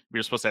snubbed. We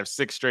were supposed to have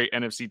 6 straight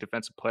NFC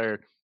defensive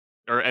player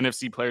or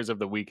NFC Players of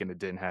the Week, and it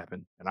didn't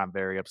happen. And I'm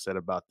very upset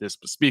about this.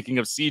 But speaking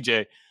of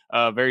CJ,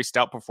 very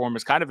stout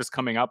performance, kind of his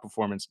coming out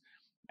performance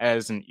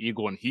as an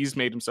Eagle, and he's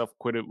made himself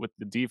acquainted with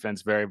the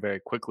defense very, very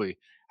quickly.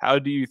 How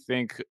do you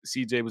think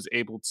CJ was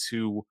able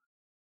to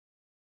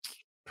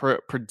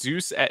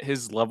produce at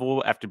his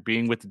level after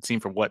being with the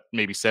team for what,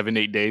 maybe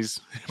 7-8 days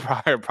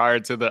prior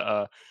to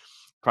the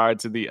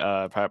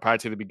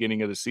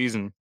beginning of the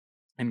season?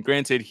 And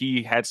granted,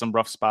 he had some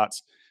rough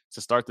spots to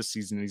start the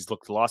season. He's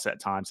looked lost at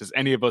times, as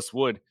any of us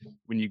would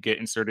when you get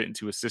inserted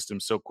into a system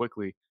so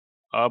quickly.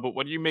 But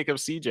what do you make of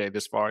CJ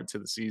this far into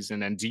the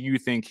season? And do you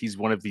think he's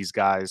one of these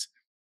guys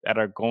that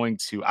are going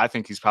to, I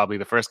think he's probably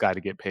the first guy to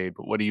get paid,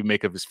 but what do you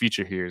make of his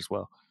future here as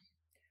well?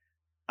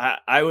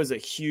 I was a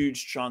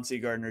huge Chauncey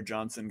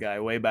Gardner-Johnson guy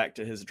way back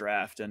to his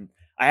draft, and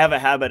I have a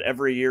habit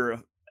every year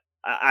of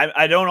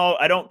I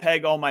don't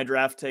peg all my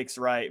draft takes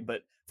right,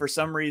 but for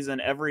some reason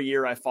every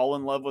year I fall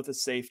in love with a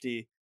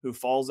safety who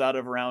falls out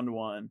of round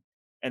 1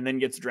 and then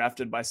gets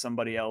drafted by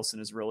somebody else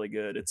and is really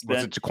good.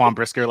 Was it Jaquan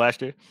Brisker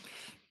last year?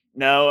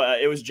 No,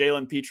 it was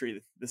Jalen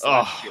Petrie this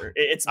last year.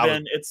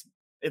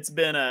 It's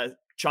been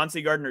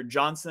Chauncey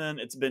Gardner-Johnson.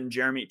 It's been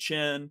Jeremy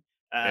Chin.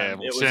 It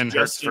was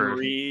Justin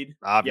Reed.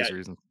 Obvious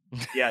reasons.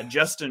 Yeah,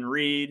 Justin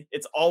Reed.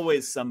 It's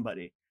always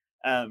somebody.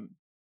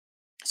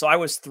 So I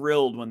was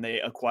thrilled when they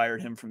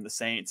acquired him from the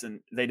Saints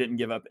and they didn't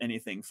give up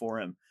anything for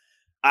him.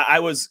 I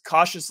was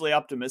cautiously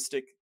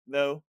optimistic,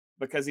 though,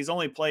 because he's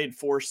only played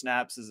 4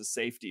 snaps as a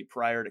safety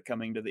prior to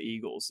coming to the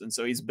Eagles. And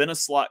so he's been a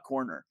slot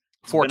corner.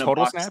 4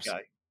 total snaps?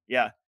 Guy.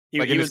 Yeah. He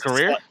in his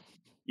career?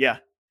 Yeah.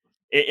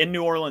 In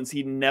New Orleans,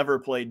 he never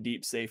played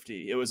deep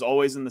safety. It was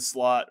always in the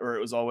slot or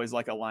it was always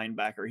like a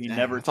linebacker. He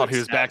never thought he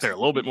was back there a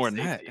little bit more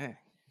than that.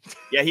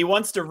 Yeah, he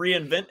wants to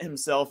reinvent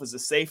himself as a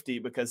safety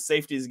because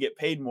safeties get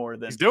paid more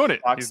than he's doing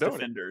it. Box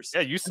defenders. Yeah,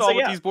 you saw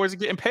what these boys are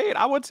getting paid.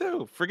 I would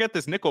too. Forget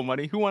this nickel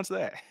money. Who wants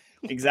that?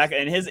 Exactly.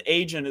 And his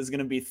agent is going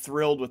to be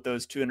thrilled with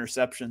those 2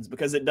 interceptions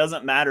because it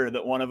doesn't matter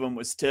that one of them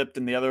was tipped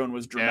and the other one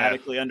was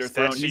dramatically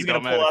underthrown. He's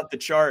going to pull out the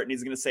chart and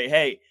he's going to say,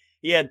 hey,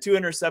 he had 2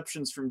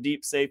 interceptions from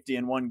deep safety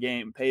in one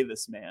game. Pay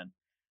this man.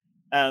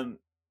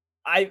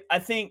 I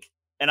think,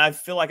 and I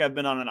feel like I've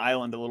been on an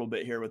island a little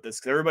bit here with this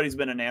because everybody's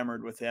been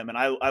enamored with him. And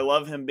I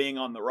love him being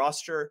on the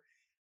roster.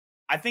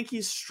 I think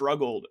he's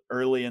struggled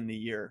early in the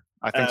year.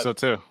 I think so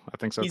too.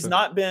 He's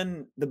not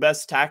been the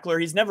best tackler.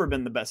 He's never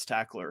been the best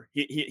tackler.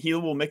 He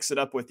will mix it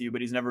up with you,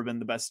 but he's never been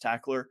the best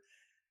tackler.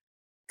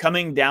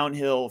 Coming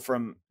downhill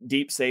from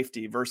deep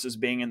safety versus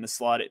being in the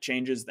slot, it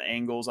changes the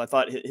angles. I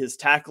thought his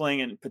tackling,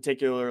 in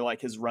particular,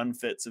 like his run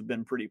fits, have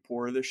been pretty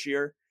poor this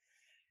year.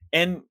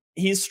 And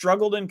he's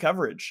struggled in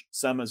coverage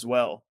some as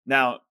well.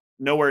 Now,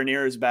 nowhere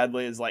near as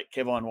badly as like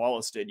Kevon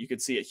Wallace did. You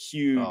could see a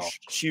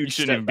huge he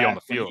shouldn't even be on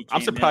the field.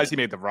 I'm surprised he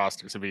made the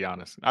roster, to be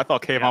honest. I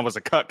thought Kevon was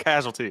a cut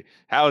casualty.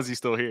 How is he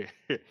still here?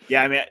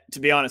 Yeah, I mean, to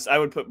be honest, I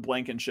would put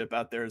Blankenship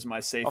out there as my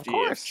safety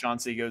if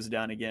Chauncey goes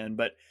down again.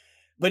 But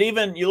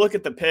even you look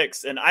at the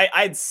picks, and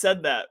I'd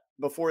said that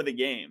before the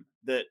game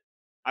that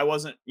I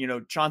wasn't,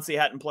 Chauncey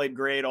hadn't played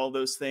great, all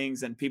those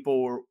things, and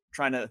people were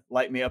trying to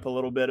light me up a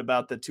little bit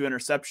about the 2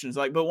 interceptions.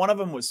 But one of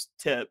them was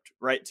tipped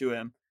right to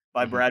him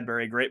by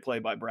Bradbury. Great play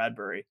by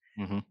Bradbury.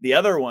 The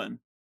other one,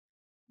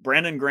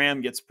 Brandon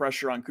Graham gets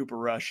pressure on Cooper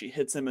Rush. He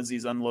hits him as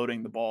he's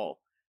unloading the ball.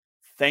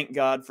 Thank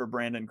God for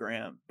Brandon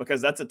Graham because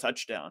that's a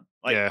touchdown.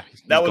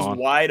 That was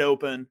wide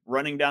open,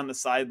 running down the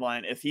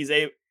sideline. If he's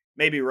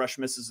maybe Rush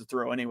misses the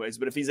throw anyways,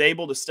 but if he's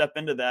able to step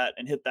into that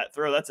and hit that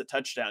throw, that's a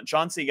touchdown.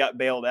 Chauncey got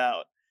bailed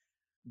out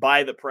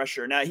by the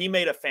pressure. Now, he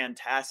made a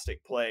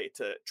fantastic play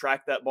to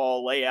track that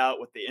ball, lay out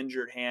with the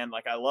injured hand.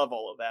 I love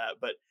all of that,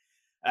 but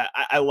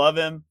I love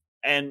him.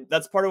 And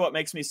that's part of what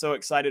makes me so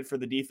excited for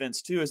the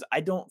defense too, is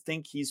I don't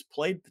think he's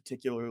played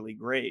particularly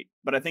great,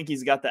 but I think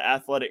he's got the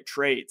athletic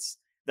traits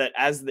that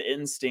as the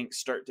instincts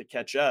start to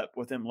catch up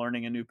with him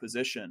learning a new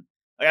position.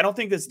 I don't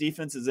think this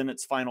defense is in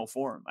its final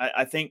form.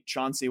 I think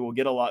Chauncey will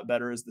get a lot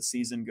better as the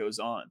season goes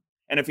on.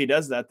 And if he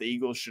does that, the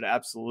Eagles should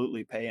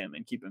absolutely pay him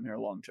and keep him here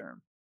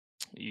long-term.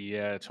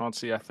 Yeah,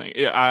 Chauncey, I think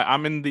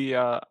I'm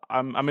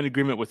in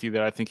agreement with you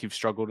that I think you've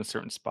struggled in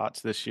certain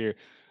spots this year.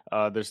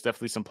 There's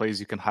definitely some plays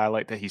you can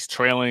highlight that he's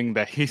trailing,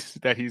 that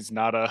he's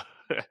not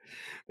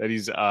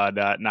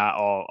not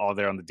all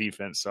there on the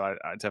defense. So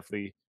I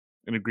definitely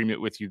in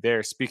agreement with you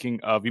there. Speaking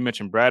of, you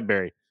mentioned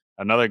Bradbury,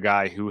 another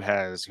guy who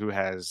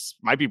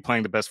might be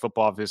playing the best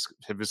football of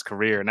his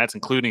career, and that's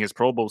including his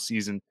Pro Bowl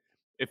season.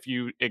 If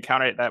you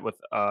encounter that with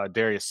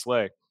Darius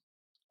Slay,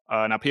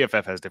 now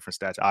PFF has different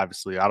stats.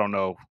 Obviously, I don't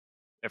know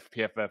if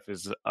PFF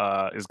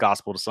is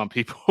gospel to some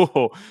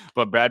people,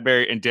 but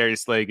Bradbury and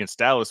Darius Slay against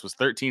Dallas was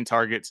 13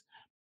 targets,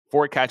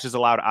 4 catches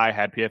allowed. I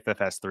had PFF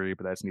has 3,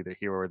 but that's neither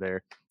here or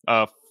there.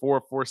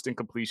 4 forced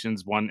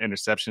incompletions, 1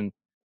 interception,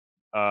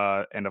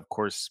 and of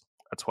course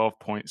a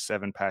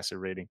 12.7 passer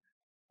rating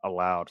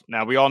allowed.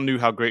 Now, we all knew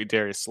how great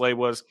Darius Slay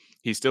was.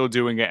 He's still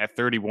doing it at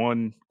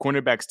 31.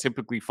 Cornerbacks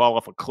typically fall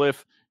off a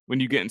cliff when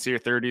you get into your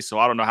 30s, so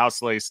I don't know how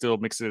Slay is still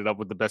mixing it up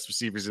with the best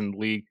receivers in the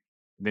league.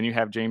 And then you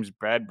have James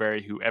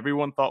Bradbury, who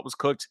everyone thought was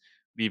cooked,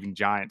 leaving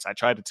Giants. I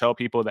tried to tell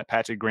people that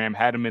Patrick Graham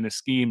had him in a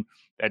scheme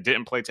that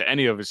didn't play to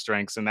any of his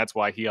strengths, and that's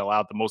why he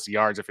allowed the most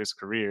yards of his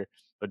career.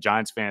 But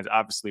Giants fans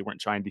obviously weren't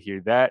trying to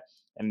hear that.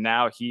 And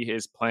now he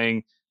is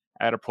playing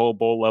at a Pro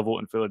Bowl level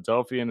in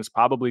Philadelphia and is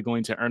probably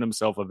going to earn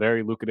himself a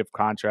very lucrative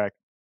contract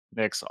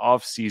next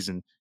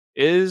offseason.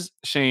 Is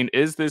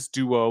this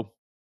duo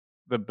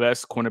the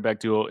best cornerback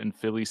duo in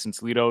Philly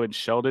since Lito and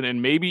Sheldon,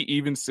 and maybe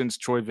even since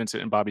Troy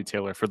Vincent and Bobby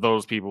Taylor, for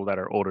those people that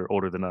are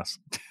older than us?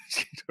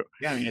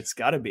 Yeah, I mean, it's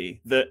got to be.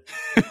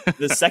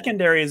 The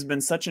secondary has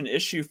been such an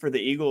issue for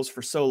the Eagles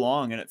for so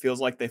long, and it feels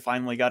like they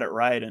finally got it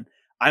right. And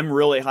I'm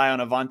really high on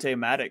Avonte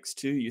Maddox,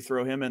 too. You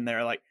throw him in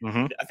there. Like,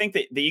 I think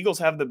the Eagles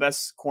have the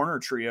best corner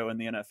trio in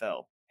the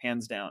NFL,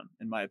 hands down,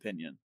 in my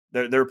opinion.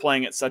 They're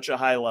playing at such a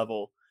high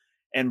level.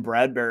 And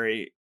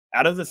Bradbury,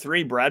 out of the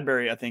 3,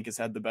 Bradbury, I think, has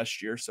had the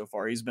best year so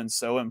far. He's been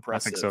so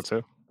impressive. I think so,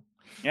 too.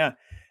 Yeah.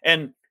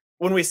 And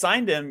when we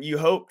signed him, you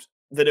hoped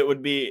that it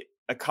would be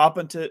a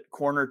competent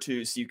corner,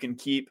 too, so you can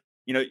keep,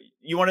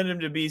 you wanted him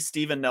to be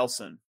Steven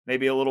Nelson,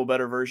 maybe a little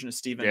better version of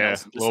Steven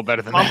Nelson. Yeah, a little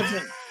better than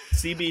competent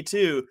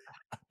CB2,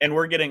 and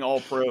we're getting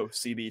all-pro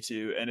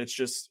CB2, and it's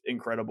just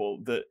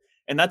incredible.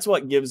 And that's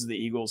what gives the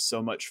Eagles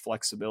so much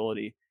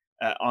flexibility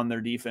on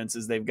their defense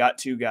is they've got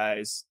 2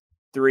 guys,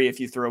 3 if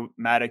you throw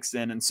Maddox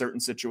in certain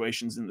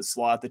situations in the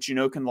slot that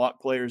can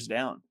lock players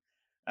down.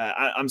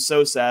 I'm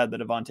so sad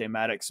that Avonte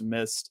Maddox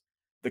missed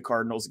the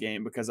Cardinals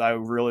game because I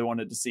really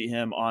wanted to see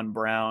him on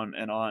Brown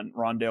and on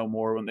Rondale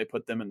Moore when they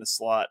put them in the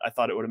slot. I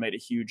thought it would have made a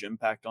huge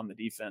impact on the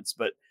defense,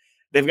 but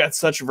they've got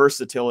such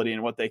versatility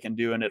in what they can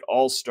do, and it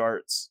all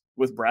starts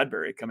with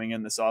Bradbury coming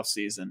in this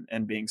offseason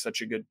and being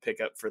such a good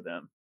pickup for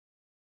them.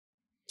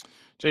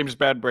 James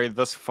Bradbury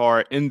thus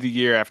far in the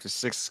year after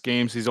 6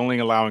 games, he's only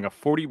allowing a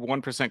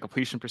 41%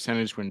 completion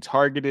percentage when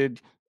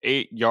targeted,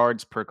 8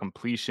 yards per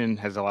completion,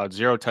 has allowed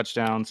 0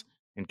 touchdowns,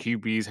 and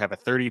QBs have a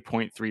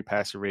 30.3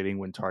 passer rating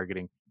when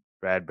targeting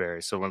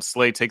Bradbury. So when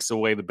Slay takes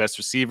away the best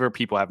receiver,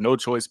 people have no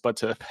choice but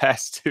to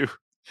pass to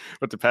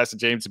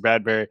James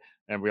Bradbury,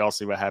 and we all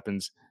see what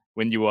happens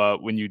when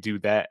you do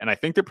that. And I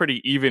think they're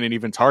pretty even in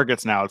even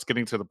targets now. It's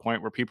getting to the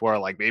point where people are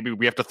like, maybe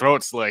we have to throw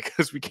it Slay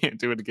because we can't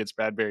do it against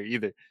Bradbury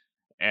either.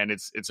 And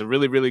it's a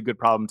really, really good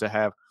problem to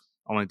have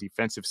on the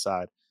defensive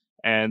side.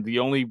 And the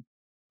only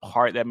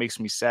part that makes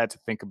me sad to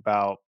think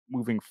about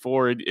moving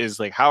forward is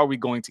like, how are we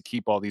going to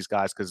keep all these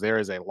guys? Because there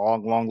is a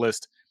long, long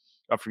list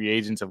of free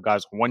agents of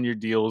guys 1-year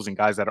deals and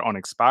guys that are on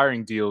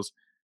expiring deals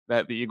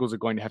that the Eagles are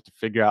going to have to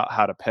figure out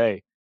how to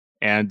pay.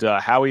 And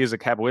Howie is a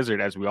cap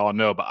wizard, as we all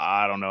know, but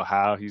I don't know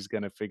how he's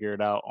going to figure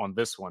it out on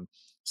this one.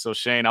 So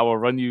Shane, I will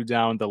run you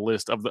down the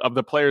list of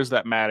the players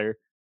that matter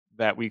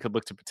that we could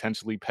look to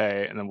potentially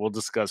pay, and then we'll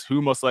discuss who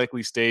most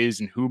likely stays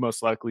and who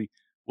most likely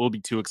will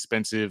be too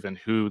expensive and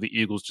who the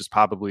Eagles just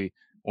probably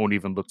won't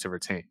even look to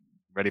retain.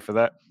 Ready for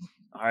that?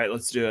 All right,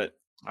 let's do it.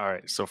 All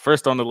right, so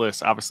first on the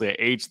list, obviously at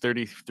age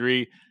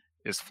 33,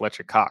 is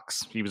Fletcher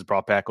Cox. He was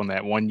brought back on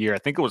that 1 year. I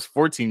think it was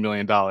 $14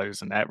 million,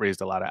 and that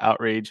raised a lot of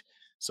outrage.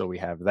 So we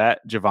have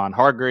that. Javon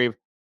Hargrave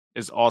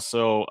is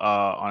also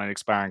on an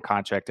expiring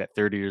contract at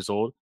 30 years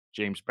old.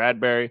 James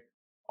Bradbury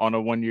on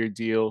a 1-year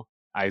deal.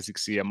 Isaac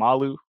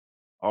Seumalo,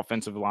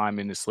 offensive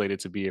lineman, is slated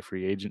to be a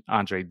free agent.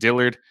 Andre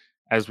Dillard,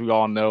 as we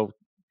all know,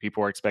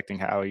 people are expecting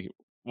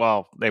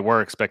they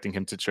were expecting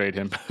him to trade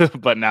him,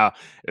 but now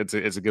it's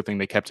a good thing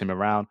they kept him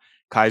around.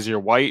 Kaiser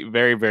White,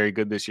 very, very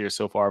good this year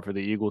so far for the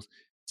Eagles.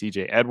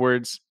 TJ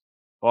Edwards,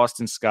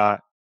 Boston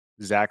Scott,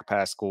 Zach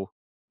Pascal,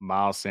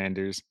 Miles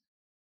Sanders,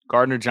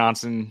 Gardner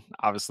Johnson,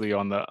 obviously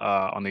on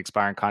the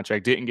expiring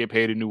contract, didn't get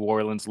paid in New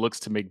Orleans, looks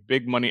to make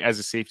big money as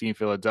a safety in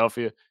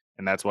Philadelphia,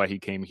 and that's why he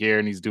came here,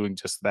 and he's doing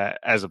just that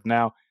as of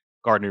now.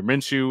 Gardner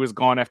Minshew is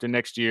gone after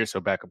next year, so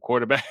backup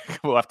quarterback.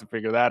 We'll have to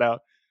figure that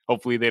out.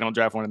 Hopefully they don't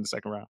draft one in the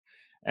second round.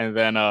 And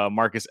then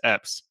Marcus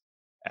Epps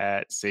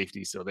at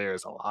safety. So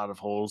there's a lot of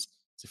holes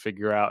to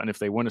figure out. And if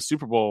they win a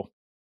Super Bowl,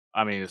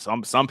 I mean,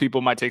 some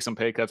people might take some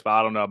pay cuts, but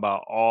I don't know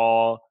about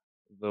all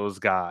those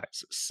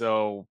guys.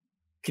 So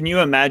can you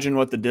imagine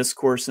what the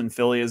discourse in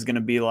Philly is going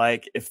to be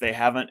like if they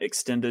haven't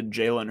extended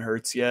Jalen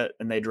Hurts yet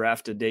and they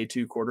draft a day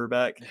 2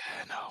 quarterback?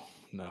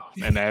 No.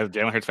 And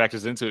Jalen Hurts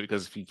factors into it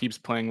because if he keeps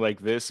playing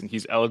like this and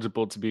he's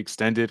eligible to be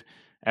extended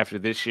after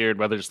this year,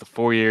 whether it's the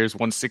 4 years,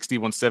 160,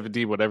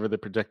 170, whatever the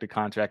projected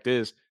contract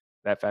is,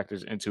 that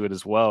factors into it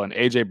as well. And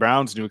AJ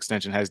Brown's new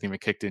extension hasn't even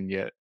kicked in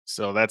yet.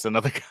 So that's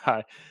another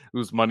guy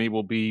whose money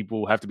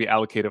will have to be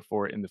allocated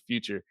for it in the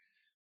future.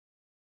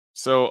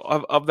 So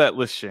of that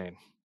list, Shane,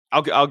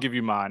 I'll give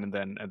you mine, and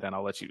then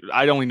I'll let you.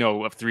 I only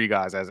know of 3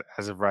 guys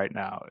as of right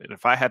now. And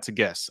if I had to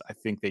guess, I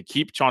think they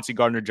keep Chauncey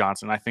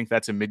Gardner-Johnson. I think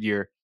that's a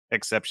mid-year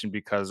exception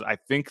because I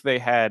think they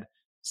had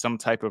some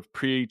type of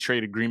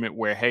pre-trade agreement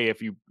where, hey,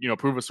 if you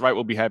prove us right,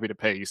 we'll be happy to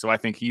pay you. So I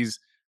think he's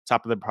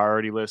top of the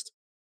priority list.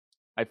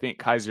 I think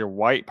Kaiser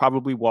White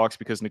probably walks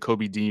because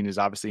Nakobe Dean is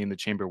obviously in the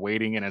chamber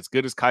waiting. And as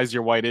good as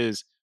Kaiser White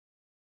is,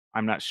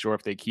 I'm not sure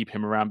if they keep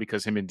him around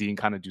because him and Dean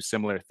kind of do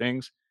similar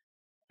things.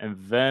 And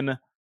then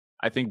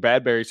I think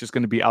Bradbury is just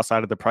going to be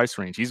outside of the price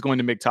range. He's going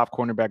to make top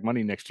cornerback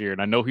money next year.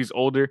 And I know he's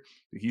older,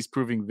 but he's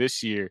proving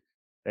this year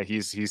that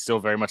he's still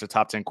very much a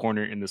top 10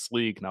 corner in this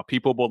league. Now,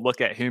 people will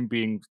look at him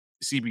being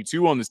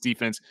CB2 on this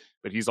defense,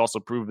 but he's also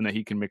proven that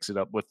he can mix it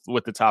up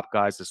with the top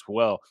guys as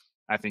well.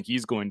 I think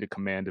he's going to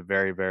command a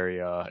very,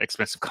 very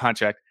expensive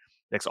contract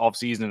next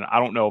offseason. And I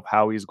don't know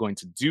how he's going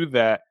to do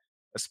that,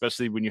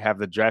 especially when you have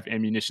the draft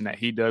ammunition that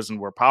he does. And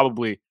we're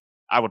probably,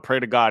 I would pray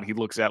to God he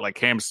looks at like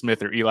Cam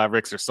Smith or Eli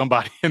Ricks or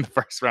somebody in the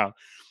first round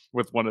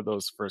with one of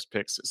those first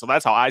picks. So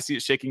that's how I see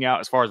it shaking out.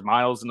 As far as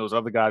Miles and those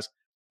other guys,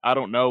 I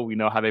don't know. We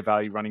know how they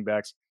value running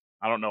backs.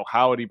 I don't know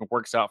how it even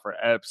works out for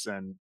Epps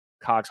and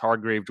Cox,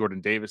 Hargrave,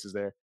 Jordan Davis is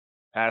there.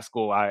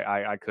 Pascal,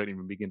 I couldn't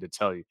even begin to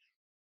tell you.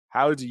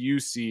 How do you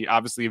see,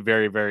 obviously a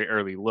very, very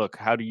early look,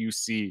 how do you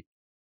see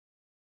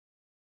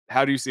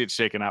it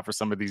shaking out for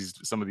some of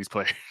these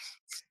players?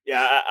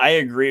 Yeah, I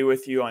agree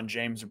with you on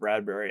James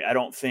Bradbury. I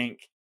don't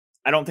think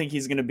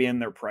he's going to be in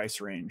their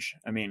price range.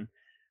 I mean,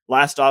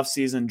 last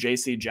offseason,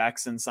 J.C.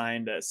 Jackson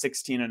signed a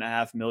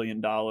 $16.5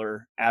 million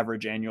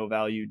average annual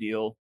value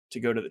deal to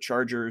go to the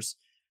Chargers.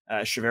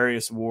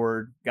 Shavarius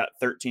Ward got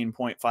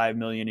 $13.5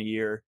 million a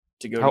year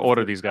to go. How old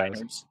are these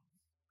guys?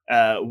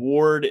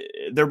 Ward,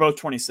 they're both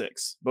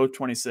 26. Both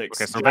 26.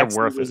 Okay, so Jackson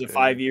they're worth was it. a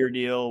 5-year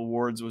deal.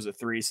 Ward's was a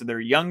 3. So they're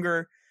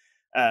younger.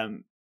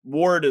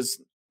 Ward is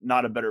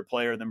not a better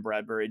player than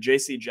Bradbury.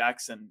 J.C.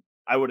 Jackson,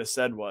 I would have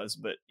said was,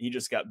 but he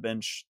just got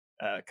benched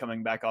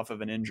coming back off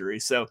of an injury.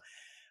 So,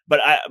 but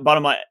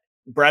bottom line,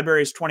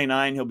 Bradbury's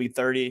 29. He'll be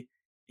 30.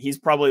 He's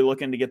probably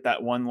looking to get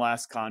that one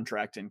last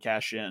contract and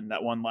cash in,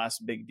 that one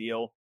last big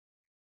deal.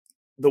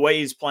 The way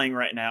he's playing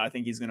right now, I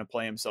think he's going to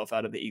play himself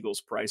out of the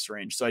Eagles' price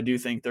range. So I do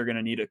think they're going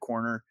to need a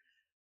corner.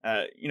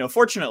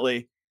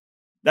 Fortunately,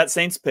 that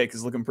Saints pick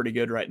is looking pretty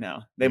good right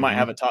now. They might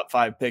have a top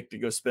 5 pick to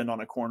go spend on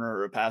a corner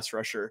or a pass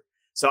rusher.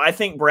 So I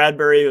think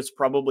Bradbury is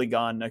probably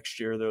gone next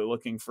year. They're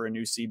looking for a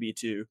new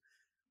CB2.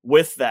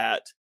 With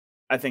that,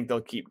 I think they'll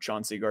keep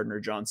Chauncey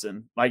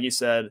Gardner-Johnson. Like you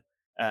said,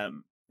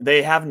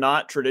 they have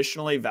not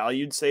traditionally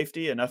valued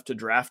safety enough to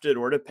draft it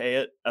or to pay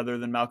it other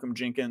than Malcolm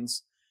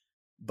Jenkins.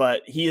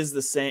 But he is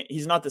the same.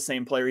 He's not the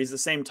same player. He's the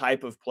same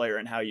type of player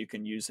and how you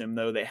can use him,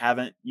 though. They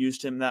haven't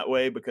used him that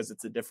way because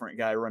it's a different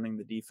guy running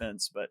the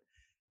defense. But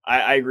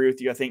I agree with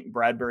you. I think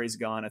Bradbury's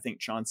gone. I think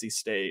Chauncey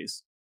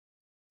stays.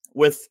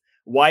 With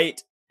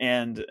White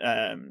and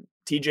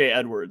TJ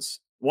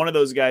Edwards, one of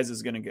those guys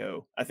is going to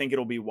go. I think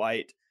it'll be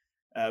White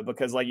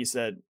because, like you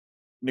said,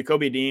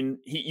 Nakobe Dean,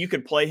 you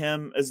could play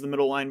him as the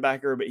middle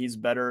linebacker, but he's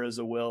better as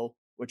a will,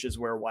 which is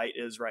where White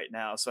is right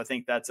now. So I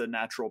think that's a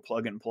natural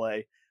plug and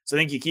play. So I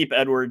think you keep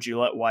Edwards, you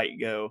let White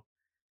go.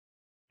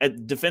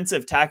 At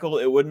defensive tackle,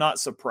 it would not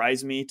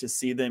surprise me to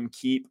see them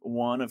keep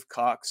one of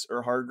Cox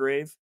or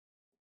Hargrave.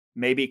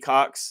 Maybe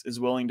Cox is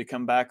willing to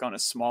come back on a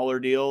smaller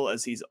deal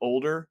as he's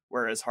older,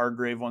 whereas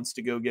Hargrave wants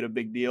to go get a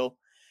big deal.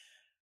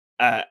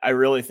 I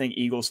really think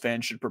Eagles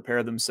fans should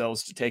prepare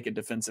themselves to take a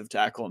defensive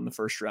tackle in the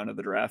first round of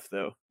the draft,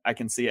 though. I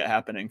can see it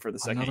happening for the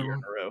second year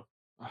in a row.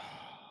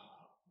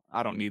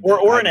 I don't need that.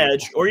 Or an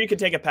edge, or you could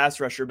take a pass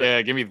rusher. But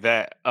yeah, give me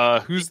that.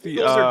 Who's the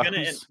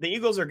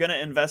Eagles are gonna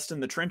invest in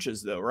the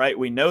trenches, though, right?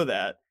 We know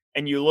that.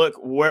 And you look,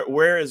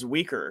 where is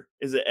weaker?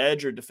 Is it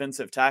edge or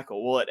defensive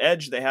tackle? Well, at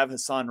edge they have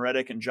Hassan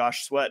Reddick and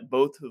Josh Sweat,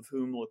 both of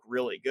whom look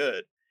really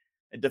good.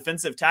 At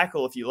defensive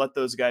tackle, if you let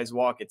those guys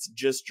walk, it's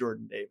just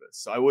Jordan Davis.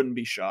 So I wouldn't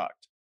be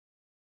shocked.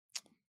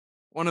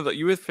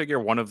 You would figure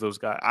one of those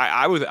guys.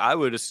 I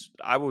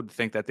would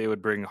think that they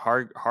would bring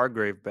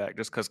Hargrave back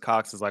just because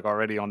Cox is like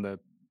already on the.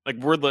 Like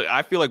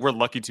I feel like we're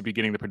lucky to be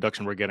getting the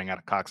production we're getting out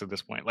of Cox at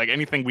this point. Like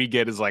anything we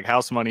get is like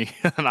house money,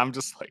 and I'm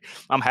just like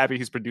I'm happy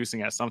he's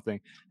producing at something.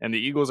 And the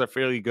Eagles are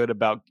fairly good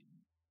about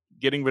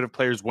getting rid of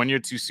players 1 year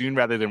too soon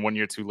rather than 1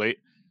 year too late.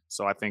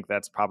 So I think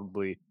that's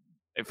probably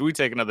if we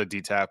take another D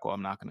tackle,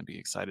 I'm not going to be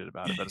excited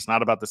about it. But it's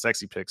not about the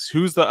sexy picks.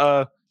 Who's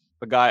the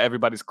guy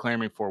everybody's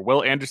clamoring for?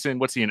 Will Anderson?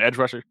 What's he, an edge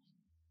rusher?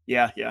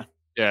 Yeah.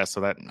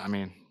 So that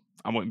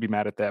I wouldn't be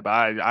mad at that. But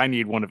I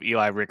need one of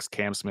Eli Ricks,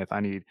 Cam Smith. I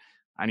need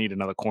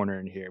another corner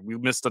in here. We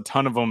missed a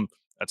ton of them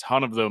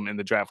in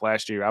the draft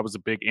last year. I was a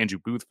big Andrew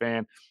Booth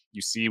fan.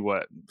 You see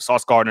what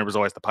Sauce Gardner was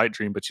always the pipe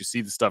dream, but you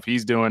see the stuff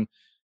he's doing,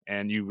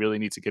 and you really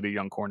need to get a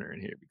young corner in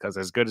here because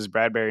as good as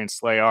Bradbury and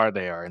Slay are,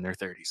 they are in their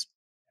 30s,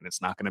 and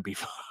it's not going to be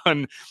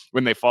fun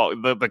when they fall.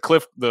 The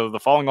cliff, the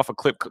falling off a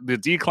cliff, the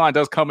decline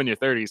does come in your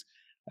 30s,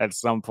 at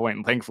some point.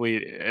 And thankfully,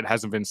 it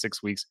hasn't been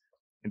 6 weeks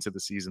into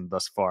the season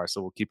thus far.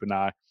 So we'll keep an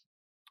eye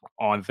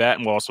on that,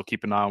 and we'll also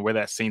keep an eye on where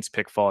that Saints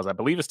pick falls. I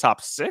believe it's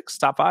top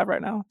 5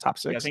 right now. Top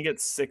 6. Yeah, I think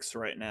it's 6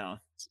 right now,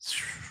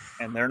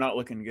 and they're not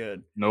looking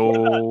good.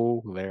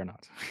 No, they're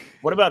not.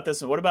 What about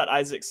this one? What about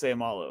Isaac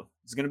Seumalo?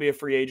 He's going to be a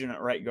free agent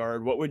at right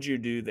guard. What would you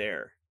do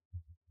there?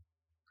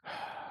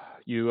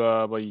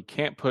 Well, you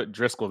can't put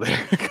Driscoll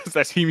there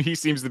because he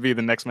seems to be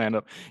the next man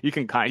up.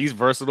 He's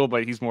versatile,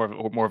 but he's more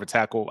of a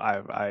tackle.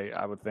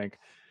 I would think.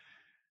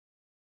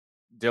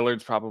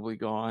 Dillard's probably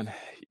gone.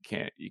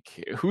 You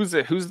can't. Who's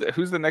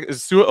the next?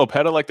 Is Sua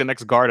Opeta like the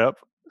next guard up?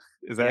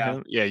 Is that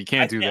him? Yeah, you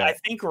can't do that. I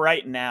think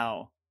right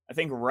now,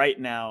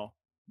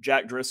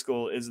 Jack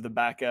Driscoll is the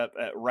backup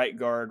at right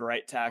guard,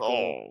 right tackle.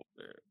 Oh,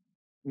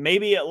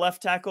 maybe at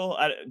left tackle.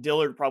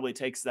 Dillard probably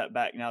takes that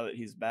back now that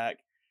he's back.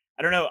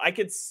 I don't know. I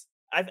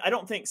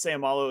don't think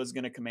Seumalo is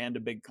going to command a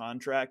big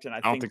contract, and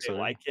I think they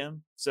like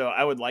him. So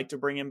I would like to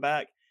bring him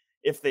back.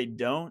 If they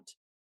don't,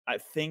 I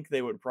think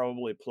they would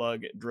probably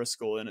plug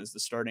Driscoll in as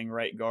the starting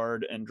right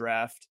guard and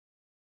draft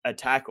a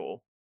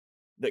tackle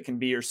that can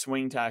be your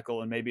swing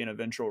tackle and maybe an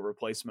eventual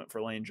replacement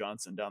for Lane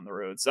Johnson down the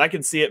road. So I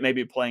can see it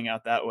maybe playing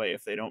out that way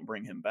if they don't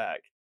bring him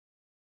back.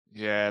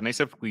 Yeah, and they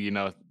typically,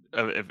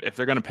 if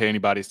they're going to pay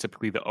anybody, it's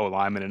typically the O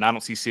lineman, and I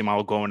don't see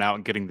Seumalo going out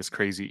and getting this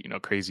crazy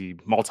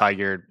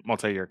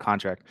multi-year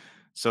contract.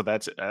 So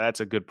that's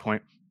a good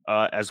point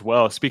as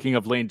well. Speaking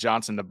of Lane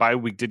Johnson, the bye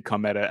week did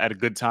come at a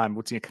good time.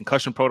 What's the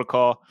concussion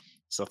protocol?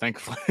 So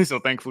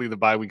thankfully the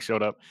bye week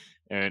showed up,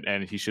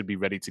 and he should be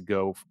ready to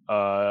go.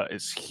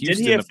 Is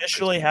Houston? Did he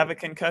officially have a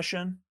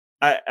concussion?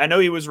 I know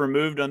he was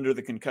removed under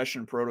the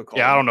concussion protocol.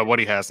 Yeah, I don't know what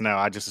he has now.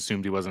 I just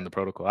assumed he was in the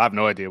protocol. I have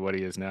no idea what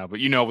he is now. But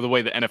the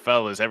way the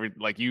NFL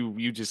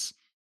is,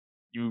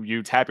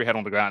 you tap your head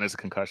on the ground as a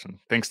concussion,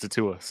 thanks to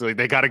Tua. So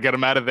they got to get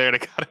him out of there.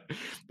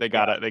 They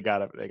got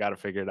to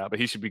figure it out. But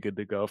he should be good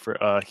to go for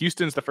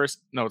Houston's the first.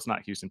 No, it's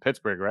not Houston.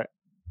 Pittsburgh, right?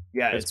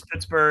 Yeah, it's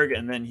Pittsburgh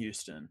and then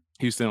Houston.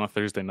 Houston on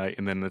Thursday night,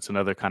 and then it's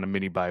another kind of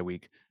mini bye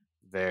week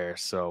there.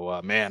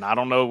 So man, I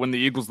don't know when the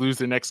Eagles lose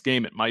their next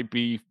game. It might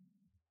be,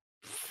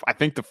 I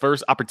think, the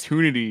first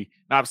opportunity.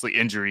 Obviously,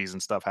 injuries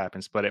and stuff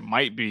happens, but it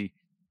might be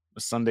a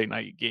Sunday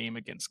night game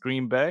against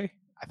Green Bay.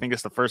 I think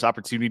it's the first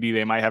opportunity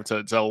they might have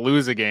to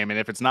lose a game, and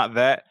if it's not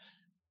that,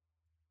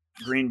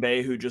 Green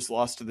Bay, who just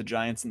lost to the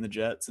Giants and the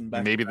Jets, and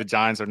maybe the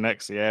Giants are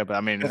next. Yeah, but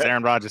I mean, it's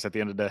Aaron Rodgers at the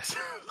end of the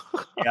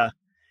day. Yeah.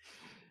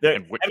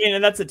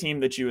 And that's a team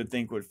that you would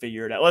think would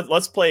figure it out.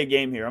 Let's play a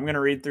game here. I'm going to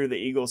read through the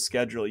Eagles'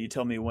 schedule. You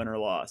tell me win or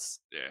loss.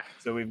 Yeah.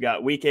 So we've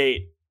got Week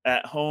 8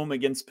 at home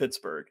against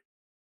Pittsburgh.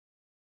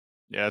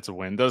 Yeah, it's a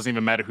win. Doesn't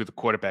even matter who the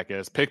quarterback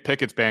is.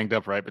 Pickett's banged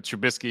up, right? But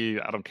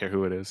Trubisky, I don't care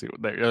who it is.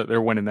 They're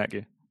winning that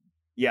game.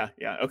 Yeah.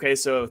 Okay,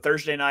 so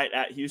Thursday night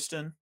at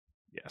Houston.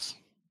 Yes,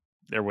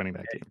 they're winning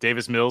that game.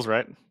 Davis Mills,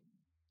 right?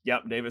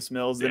 Yep, Davis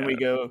Mills. Then we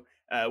go.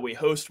 We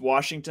host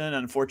Washington.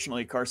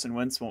 Unfortunately, Carson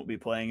Wentz won't be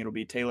playing. It'll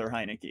be Taylor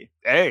Heineke.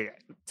 Hey,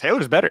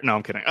 Taylor's better. No,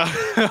 I'm kidding.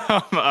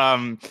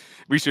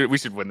 We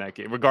should win that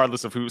game,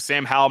 regardless of who.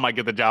 Sam Howell might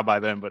get the job by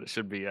then, but it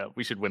should be.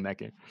 We should win that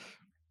game.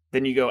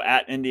 Then you go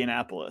at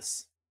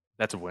Indianapolis.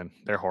 That's a win.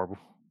 They're horrible.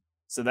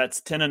 So that's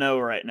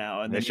 10-0 right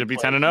now, and they should be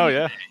 10-0.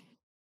 Yeah.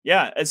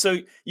 Yeah, and so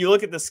you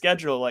look at the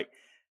schedule. Like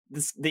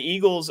the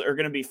Eagles are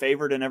going to be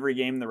favored in every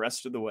game the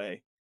rest of the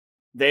way.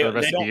 They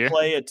don't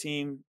play a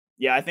team.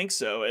 Yeah, I think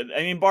so.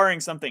 I mean, barring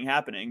something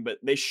happening, but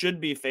they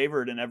should be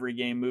favored in every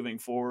game moving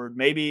forward.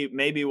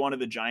 Maybe one of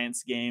the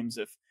Giants games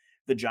if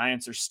the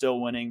Giants are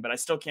still winning, but I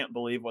still can't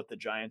believe what the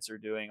Giants are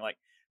doing. Like,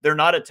 they're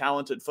not a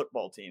talented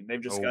football team.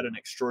 They've just got an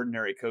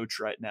extraordinary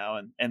coach right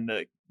now, and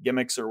the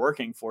gimmicks are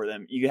working for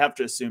them. You have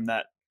to assume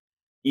that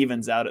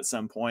evens out at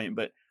some point,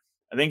 but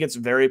I think it's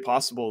very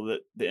possible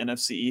that the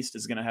NFC East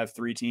is going to have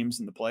 3 teams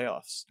in the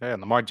playoffs. Yeah,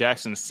 and Lamar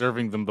Jackson is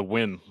serving them the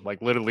win,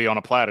 like literally on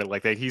a platter.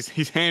 Like he's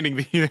handing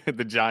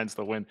the Giants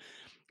the win.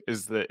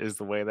 Is the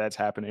way that's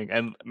happening.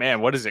 And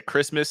man, what is it?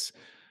 Christmas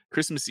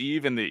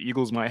Eve, and the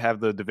Eagles might have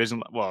the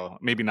division. Well,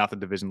 maybe not the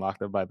division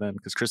locked up by then,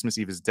 because Christmas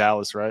Eve is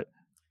Dallas, right?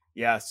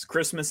 Yes,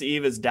 Christmas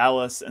Eve is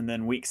Dallas, and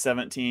then Week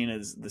 17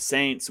 is the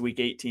Saints.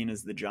 Week 18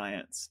 is the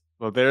Giants.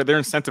 Well, they're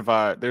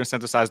incentivized. They're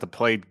incentivized to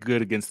play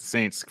good against the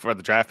Saints for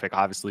the draft pick,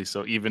 obviously.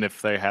 So even if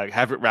they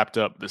have it wrapped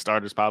up, the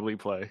starters probably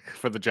play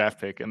for the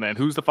draft pick. And then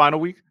who's the final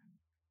week?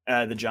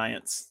 The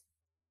Giants.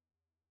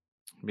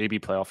 Maybe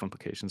playoff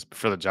implications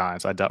for the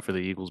Giants. I doubt for the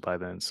Eagles by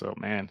then. So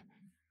man,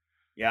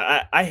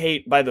 yeah, I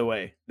hate. By the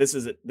way, this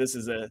is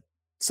a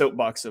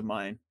soapbox of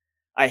mine.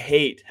 I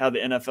hate how the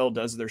NFL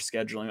does their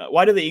scheduling.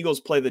 Why do the Eagles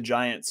play the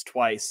Giants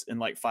twice in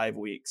like 5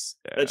 weeks?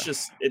 Yeah.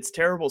 It's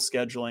terrible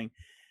scheduling.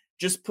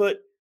 Just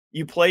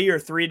you play your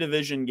 3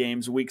 division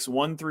games weeks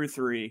 1 through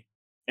 3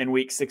 and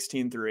week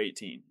 16 through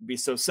 18. It'd be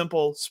so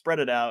simple, spread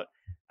it out.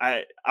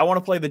 I want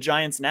to play the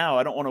Giants now.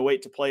 I don't want to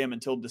wait to play them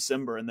until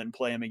December and then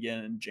play them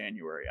again in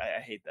January. I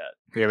hate that.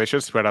 Yeah, they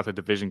should spread out the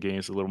division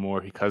games a little more,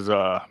 because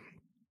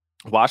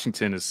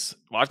Washington has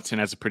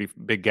a pretty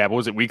big gap. What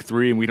was it, week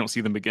 3, and we don't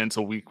see them again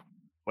until week,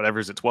 whatever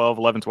is it, 12,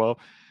 11, 12.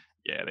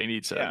 Yeah, they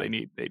need to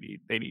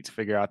they need to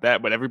figure out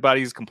that. But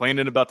everybody's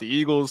complaining about the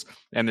Eagles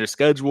and their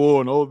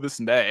schedule and all of this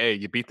and that. Hey,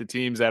 you beat the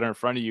teams that are in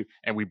front of you,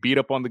 and we beat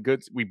up on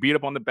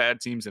the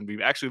bad teams, and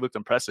we've actually looked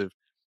impressive.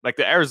 Like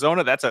the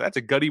Arizona, that's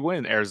a gutty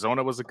win.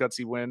 Arizona was a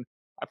gutsy win.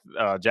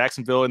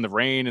 Jacksonville in the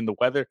rain and the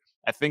weather.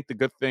 I think the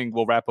good thing,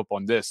 we'll wrap up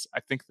on this.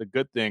 I think the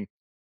good thing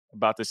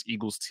about this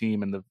Eagles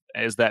team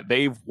is that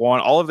they've won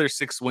all of their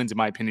 6 wins, in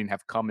my opinion,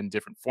 have come in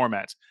different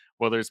formats.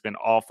 Whether it's been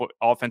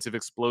offensive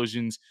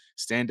explosions,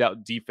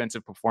 standout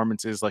defensive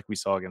performances like we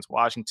saw against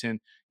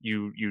Washington.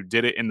 You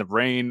did it in the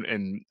rain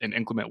and in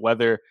inclement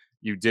weather.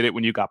 You did it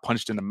when you got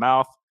punched in the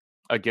mouth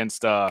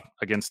against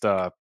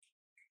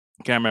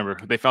can't remember.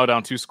 They fell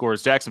down 2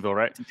 scores. Jacksonville,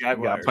 right?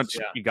 Jaguars,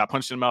 you got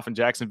punched in the mouth in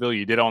Jacksonville.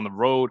 You did it on the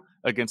road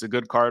against a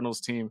good Cardinals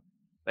team.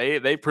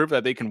 They proved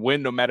that they can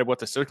win no matter what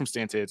the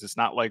circumstance is. It's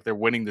not like they're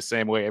winning the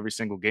same way every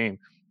single game.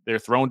 They're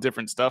throwing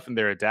different stuff and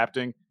they're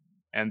adapting,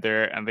 and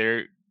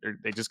they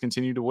just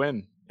continue to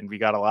win. And we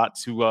got a lot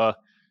to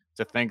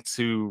thank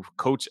to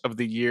Coach of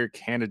the Year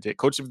candidate,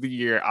 Coach of the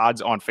Year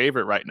odds-on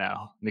favorite right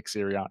now, Nick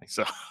Sirianni.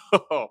 So,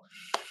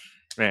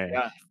 man.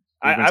 Yeah.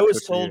 I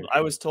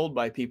was told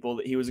by people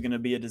that he was going to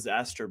be a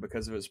disaster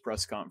because of his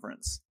press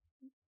conference.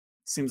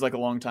 Seems like a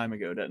long time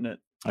ago, doesn't it?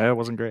 Yeah, it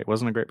wasn't great. It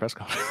wasn't a great press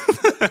conference.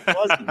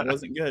 It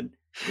wasn't good.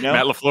 You know?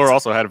 Matt LaFleur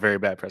also had a very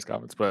bad press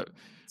conference, but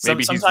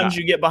maybe sometimes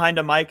you get behind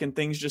a mic and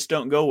things just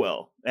don't go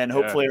well. And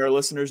hopefully our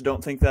listeners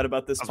don't think that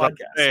about this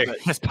podcast.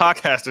 As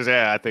podcasters,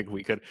 I think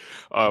we could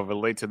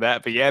relate to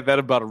that. But that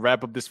about to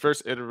wrap up this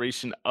first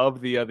iteration of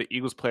the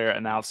Eagles Player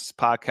Analysis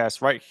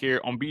podcast right here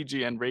on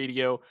BGN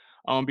Radio.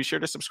 Be sure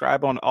to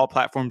subscribe on all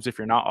platforms if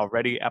you're not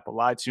already. Apple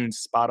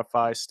iTunes,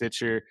 Spotify,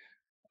 Stitcher.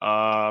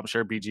 I'm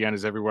sure BGN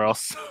is everywhere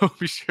else. So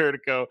be sure to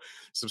go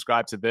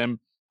subscribe to them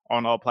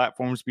on all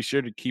platforms. Be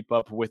sure to keep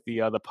up with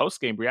the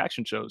post-game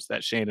reaction shows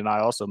that Shane and I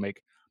also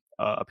make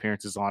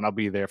appearances on. I'll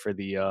be there for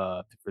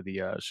the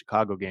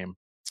Chicago game.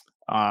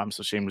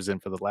 So Shane was in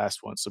for the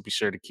last one. So be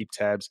sure to keep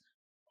tabs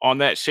on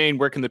that. Shane,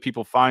 where can the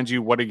people find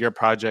you? What are your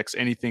projects?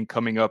 Anything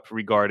coming up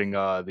regarding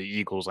the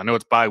Eagles? I know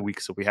it's bye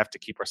week, so we have to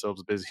keep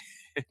ourselves busy.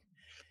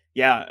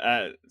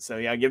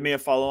 So give me a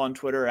follow on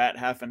Twitter at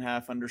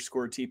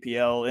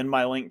 @halfandhalf_TPL. In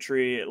my link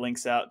tree, it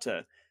links out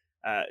to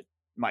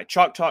my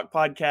Chalk Talk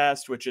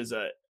podcast, which is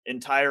a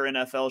entire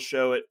NFL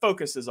show. It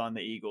focuses on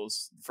the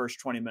Eagles the first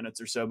 20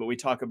 minutes or so, but we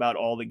talk about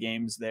all the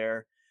games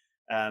there.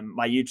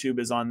 My YouTube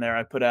is on there.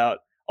 I put out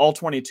all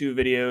 22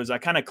 videos. I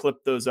kind of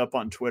clip those up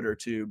on Twitter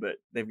too, but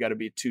they've got to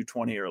be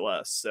 220 or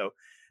less. So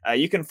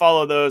you can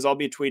follow those. I'll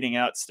be tweeting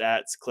out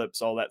stats,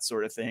 clips, all that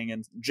sort of thing,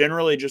 and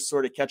generally just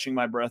sort of catching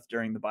my breath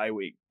during the bye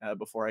week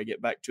before I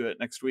get back to it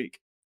next week.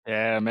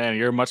 Yeah, man,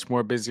 you're a much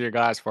more busier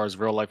guy as far as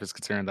real life is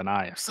concerned than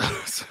I am.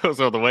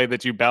 So the way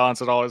that you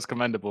balance it all is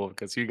commendable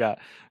because you got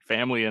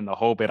family and the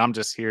whole bit. I'm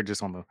just here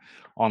just on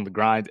the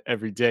grind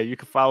every day. You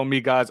can follow me,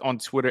 guys, on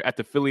Twitter at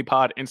the Philly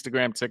Pod,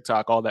 Instagram,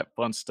 TikTok, all that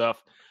fun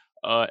stuff.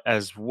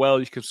 As well,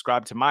 you can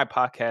subscribe to my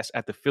podcast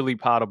at the Philly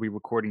Pod. I'll be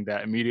recording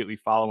that immediately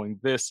following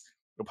this.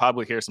 You'll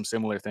probably hear some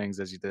similar things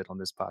as you did on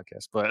this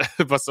podcast, but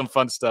some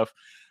fun stuff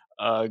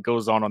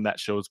goes on that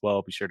show as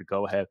well. Be sure to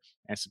go ahead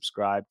and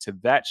subscribe to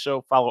that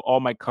show. Follow all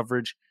my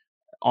coverage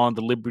on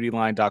the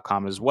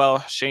libertyline.com as well.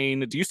 Shane,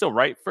 do you still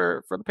write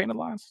for the Painted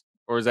Lines,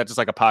 or is that just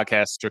like a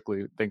podcast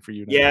strictly thing for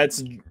you now? Yeah,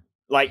 it's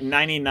like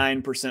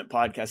 99%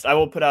 podcast. I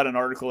will put out an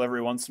article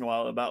every once in a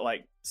while about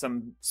like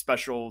some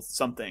special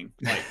something,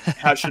 like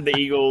how should the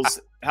Eagles,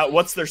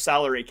 what's their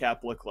salary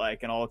cap look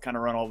like, and I'll kind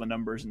of run all the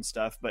numbers and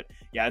stuff. But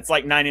yeah, it's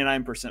like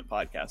 99%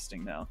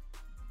 podcasting now.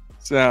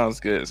 Sounds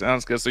good.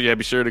 So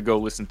be sure to go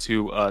listen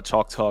to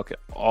Chalk Talk,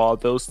 all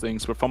those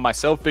things. But from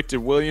myself, Victor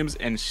Williams,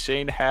 and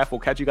Shane Half, we'll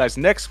catch you guys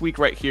next week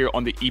right here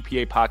on the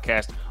EPA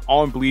podcast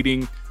on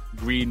Bleeding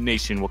Green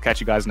Nation. We'll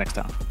catch you guys next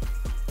time.